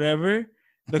or whatever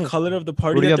the color of the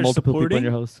party that they're supporting,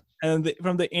 and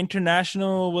from the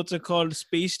international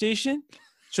space station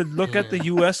should look at the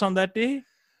US on that day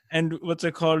and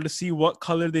to see what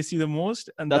color they see the most,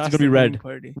 and that's gonna be red.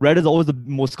 Party. Red is always the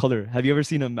most color. Have you ever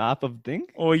seen a map of thing?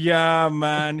 Oh yeah,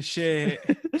 man, shit.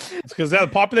 Because they're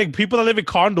popular people that live in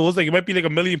condos. Like it might be like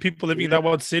 1 million people living in that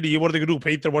one city. What are they gonna do?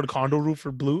 Paint their one condo roof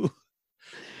for blue?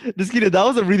 Just kidding. That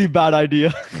was a really bad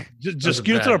idea. Just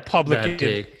give it to the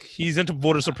Republican. He's into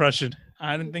voter suppression.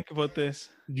 I didn't think about this.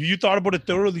 You thought about it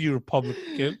thoroughly, you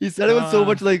Republican. He said it with so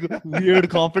much like weird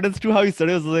confidence too. How he said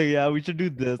it was like, yeah, we should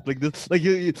do this, like this, like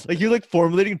you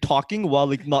formulating, talking while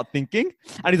like not thinking,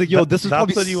 and he's like, yo, this is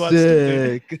probably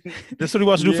sick. This is what he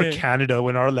wants to do for Canada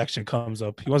when our election comes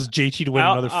up. He wants JT to win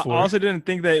another 4. I also didn't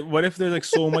think that. What if there's like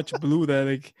so much blue that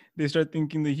like they start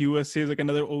thinking the USA is like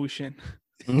another ocean?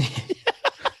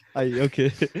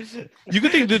 Okay. You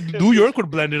could think that New York would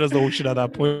blend in as the ocean at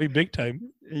that point, big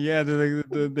time. Yeah,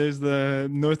 there's the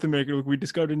North America. We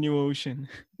discovered a new ocean.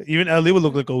 Even LA would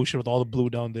look like ocean with all the blue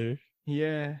down there.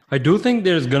 Yeah. I do think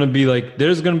there's gonna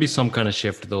be some kind of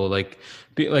shift though. Like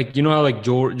you know how like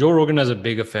Joe Rogan has a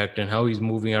big effect and how he's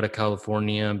moving out of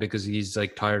California because he's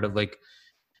like tired of like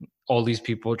all these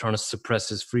people trying to suppress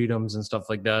his freedoms and stuff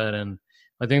like that. And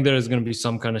I think there is going to be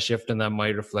some kind of shift, and that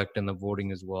might reflect in the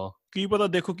voting as well. I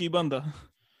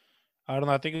don't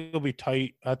know. I think it'll be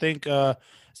tight. I think, I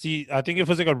think if it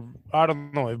was like I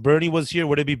don't know. If Bernie was here,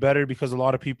 would it be better? Because a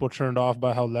lot of people turned off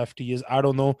by how left he is. I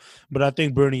don't know. But I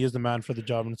think Bernie is the man for the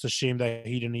job. And it's a shame that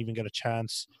he didn't even get a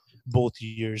chance both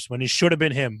years when it should have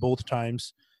been him both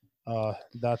times.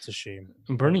 That's a shame.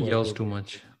 Bernie yells too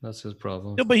much. That's his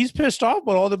problem. Yeah, but he's pissed off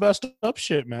about all the messed up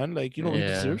shit, man. Like, he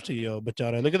deserves to yell. But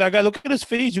look at that guy. Look at his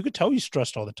face. You could tell he's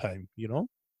stressed all the time,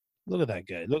 Look at that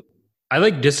guy. Look. I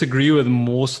disagree with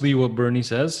mostly what Bernie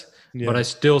says, but I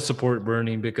still support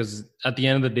Bernie because at the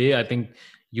end of the day, I think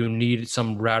you need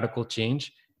some radical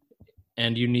change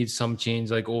and you need some change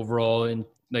like overall in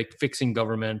like fixing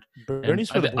government. Bernie's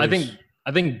for the boys.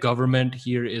 I think government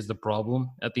here is the problem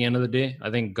at the end of the day.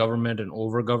 I think government and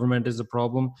over-government is the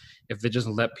problem. If they just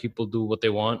let people do what they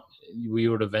want, we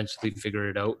would eventually figure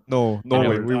it out. No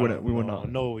way. We wouldn't. We would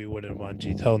not. No, we wouldn't,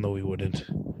 Manjeet. Hell no, we wouldn't.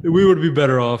 We would be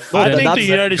better off. I think the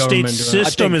United States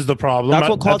system is the problem. That's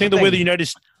what I think the way the United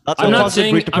States... I'm not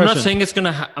saying it's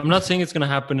gonna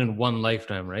happen in one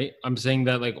lifetime, right? I'm saying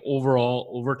that like overall,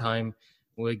 over time,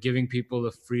 we're giving people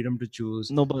the freedom to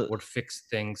choose would fix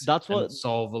things. That's what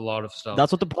solve a lot of stuff.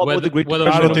 That's what the problem with the Great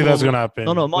Depression. I don't think that's gonna happen.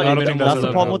 No, that's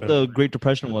the problem with the Great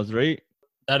Depression was, right?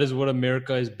 That is what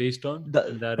America is based on.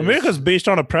 America's based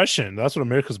on oppression. That's what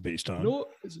America's based on. No,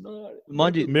 it's not.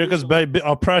 America's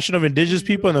oppression of indigenous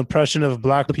people and oppression of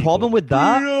black people.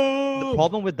 The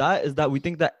problem with that is that we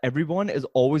think that everyone is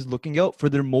always looking out for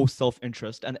their most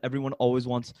self-interest, and everyone always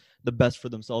wants the best for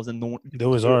themselves, and they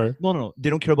always are. No, they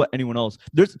don't care about anyone else.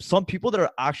 There's some people that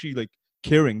are actually like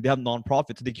caring. They have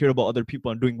non-profits. They care about other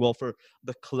people and doing well for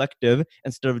the collective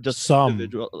instead of just some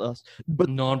individual. But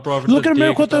non-profit. Look at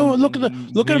America with the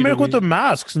look at America with the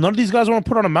masks. None of these guys want to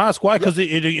put on a mask. Why? Because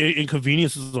it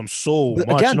inconveniences them so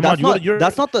much. Again,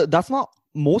 that's not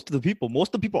most of the people. Most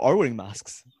of the people are wearing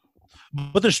masks.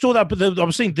 But there's still that. But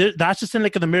I'm saying that's just in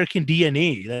like an American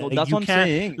DNA. Like, no, that's what I'm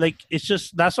saying. Like it's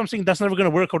just that's what I'm saying. That's never gonna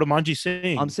work. What Amanji's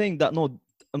saying. I'm saying that no,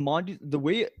 the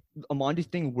way Amanji's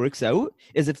thing works out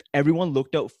is if everyone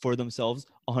looked out for themselves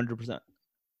 100%,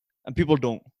 and people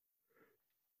don't.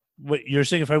 What you're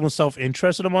saying? If everyone's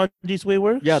self-interested, Amanji's way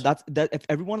works. Yeah, that if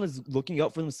everyone is looking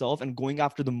out for themselves and going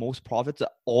after the most profits at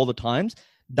all the times,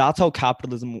 that's how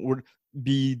capitalism would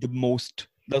be the most.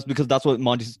 That's because that's what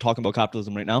Manji's is talking about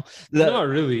capitalism right now. Not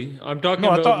really. I'm talking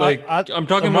about I'm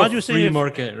talking about free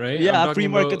market, right? Yeah, free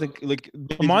market. Like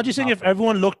Manji's saying if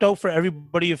everyone looked out for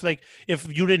everybody, if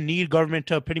you didn't need government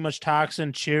to pretty much tax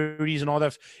and charities and all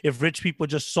that, if rich people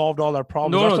just solved all our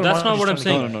problems. No, that's not what I'm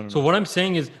saying. No. So what I'm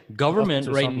saying is government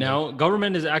right now,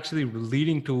 government is actually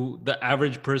leading to the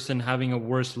average person having a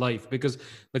worse life because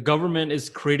the government is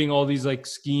creating all these like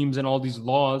schemes and all these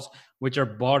laws which are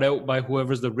bought out by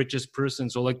whoever's the richest person.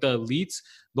 So like the elites,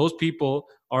 those people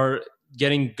are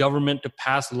getting government to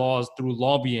pass laws through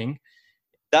lobbying.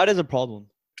 That is a problem.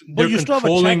 But you still have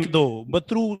a check though. But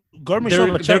through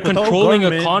government, they're controlling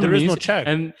economies. There is no check.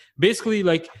 And basically,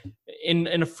 like in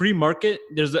a free market,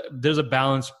 there's a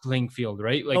balanced playing field,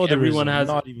 right? Like everyone has.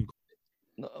 Not even.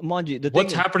 Manji,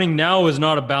 what's happening now is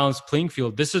not a balanced playing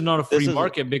field. This is not a free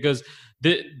market because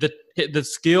the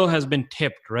scale has been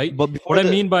tipped, right? But what I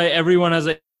mean by everyone has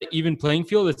an even playing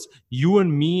field, it's you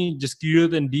and me,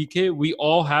 Jaskirat and DK. We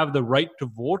all have the right to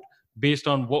vote based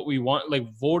on what we want. Like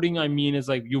voting, I mean, is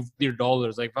like you've your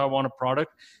dollars. Like if I want a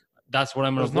product, that's what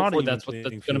I'm going to vote for. That's what's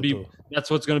going to be.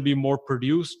 That's what's going to be more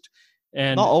produced.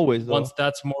 And not always. Once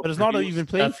that's more, but it's not even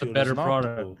playing that's field. A better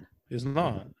product. It's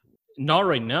not. Not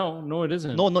right now. No, it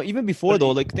isn't. No. Even before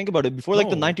though, like think about it. Before like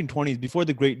the 1920s, before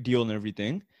the Great Deal and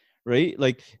everything, right?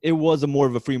 Like it was more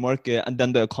of a free market, and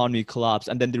then the economy collapsed,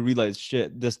 and then they realized,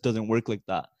 shit, this doesn't work like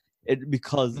that. It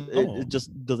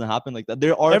just doesn't happen like that.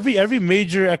 There are every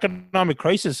major economic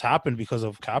crisis happened because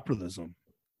of capitalism.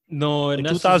 No, like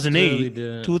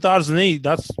 2008,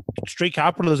 that's straight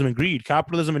capitalism and greed.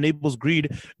 Capitalism enables greed.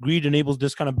 Greed enables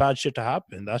this kind of bad shit to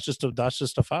happen. That's just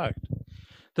a fact.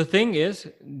 The thing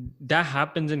is, that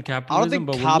happens in capitalism,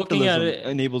 but we're looking at it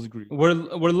enables greed. We're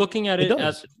looking at it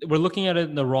as we're looking at it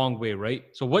in the wrong way, right?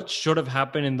 So what should have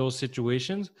happened in those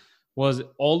situations was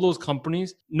all those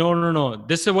companies. No.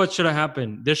 This is what should have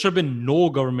happened. There should have been no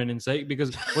government in sight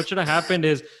because what should have happened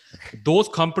is those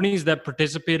companies that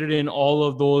participated in all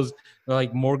of those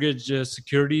like mortgage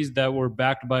securities that were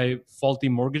backed by faulty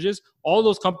mortgages, all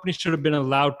those companies should have been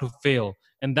allowed to fail.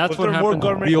 And that's what happened. More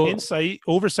government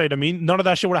oversight. I mean, none of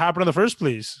that shit would have happened in the first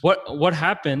place. What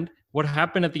happened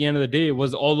at the end of the day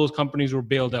was all those companies were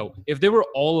bailed out. If they were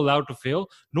all allowed to fail,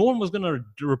 no one was going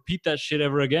to repeat that shit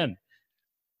ever again.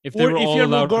 If you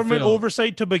had no government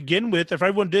oversight to begin with, if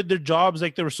everyone did their jobs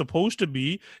like they were supposed to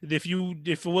be, if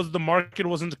it was the market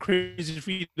wasn't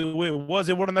crazy the way it was,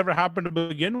 it would have never happened to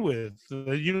begin with.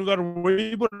 You don't got to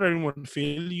worry about anyone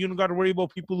failing. You don't got to worry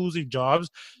about people losing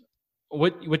jobs.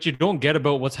 What you don't get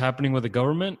about what's happening with the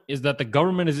government is that the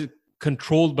government is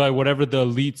controlled by whatever the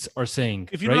elites are saying.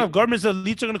 If you don't have governments, the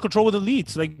elites are going to control the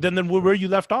elites. Like then where you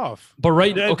left off. But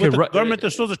government,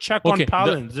 there's still a check on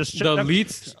balance.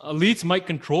 The elites might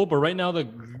control, but right now the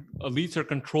elites are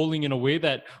controlling in a way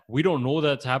that we don't know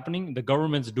that's happening. The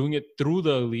government's doing it through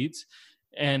the elites.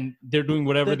 And they're doing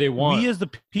whatever they want. We as the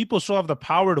people still have the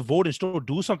power to vote and still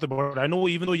do something about it. I know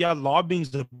even though, lobbying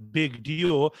is a big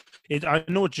deal. I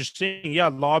know what you're saying. Yeah,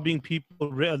 lobbying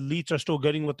people, elites are still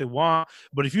getting what they want.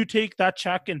 But if you take that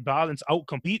check and balance out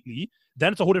completely,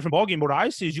 then it's a whole different ballgame. What I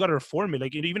say is you got to reform it.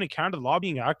 Like even in Canada, the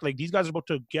Lobbying Act, like these guys are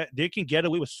they can get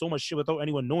away with so much shit without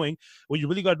anyone knowing. What you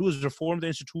really got to do is reform the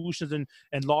institutions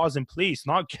and laws in place,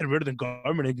 not get rid of the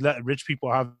government and let rich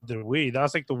people have their way.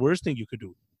 That's like the worst thing you could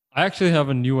do. I actually have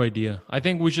a new idea. I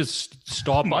think we should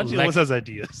stop.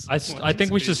 Ideas. I think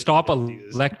we should stop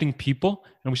electing people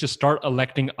and we should start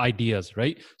electing ideas,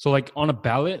 right? So like on a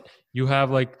ballot, you have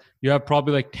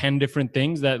probably like 10 different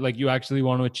things that like you actually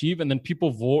want to achieve, and then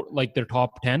people vote like their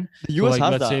top 10. The US so,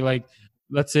 like, has that.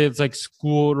 Let's say it's like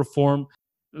school reform.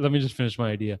 Let me just finish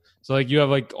my idea. So like you have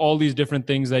like all these different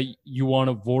things that you want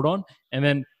to vote on, and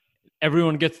then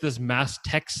everyone gets this mass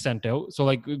text sent out. So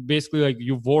like basically like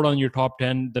you vote on your top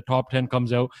 10, the top 10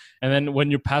 comes out. And then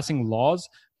when you're passing laws,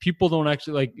 people don't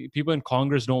actually people in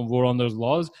Congress don't vote on those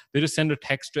laws. They just send a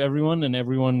text to everyone and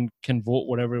everyone can vote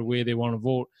whatever way they want to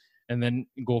vote and then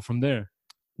go from there.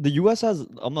 The U.S. has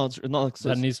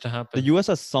that needs to happen. The U.S.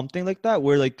 has something like that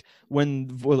where like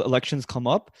when elections come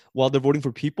up, while they're voting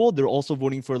for people, they're also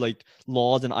voting for like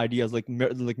laws and ideas like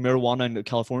marijuana in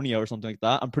California or something like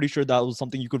that. I'm pretty sure that was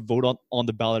something you could vote on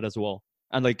the ballot as well.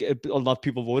 And like a lot of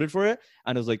people voted for it,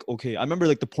 and it was like, okay. I remember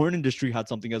like the porn industry had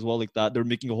something as well like that. They're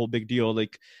making a whole big deal,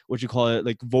 like what you call it,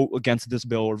 like vote against this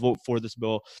bill or vote for this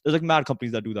bill. There's like mad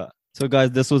companies that do that. So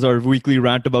guys, this was our weekly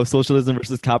rant about socialism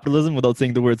versus capitalism without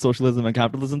saying the word socialism and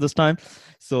capitalism this time.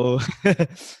 So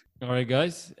all right,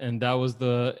 guys, and that was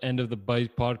the end of the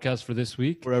Bite podcast for this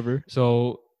week. Forever.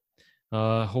 So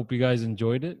hope you guys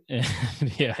enjoyed it. And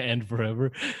and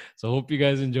forever. So hope you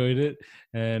guys enjoyed it,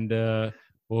 and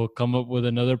we'll come up with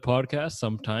another podcast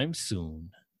sometime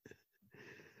soon.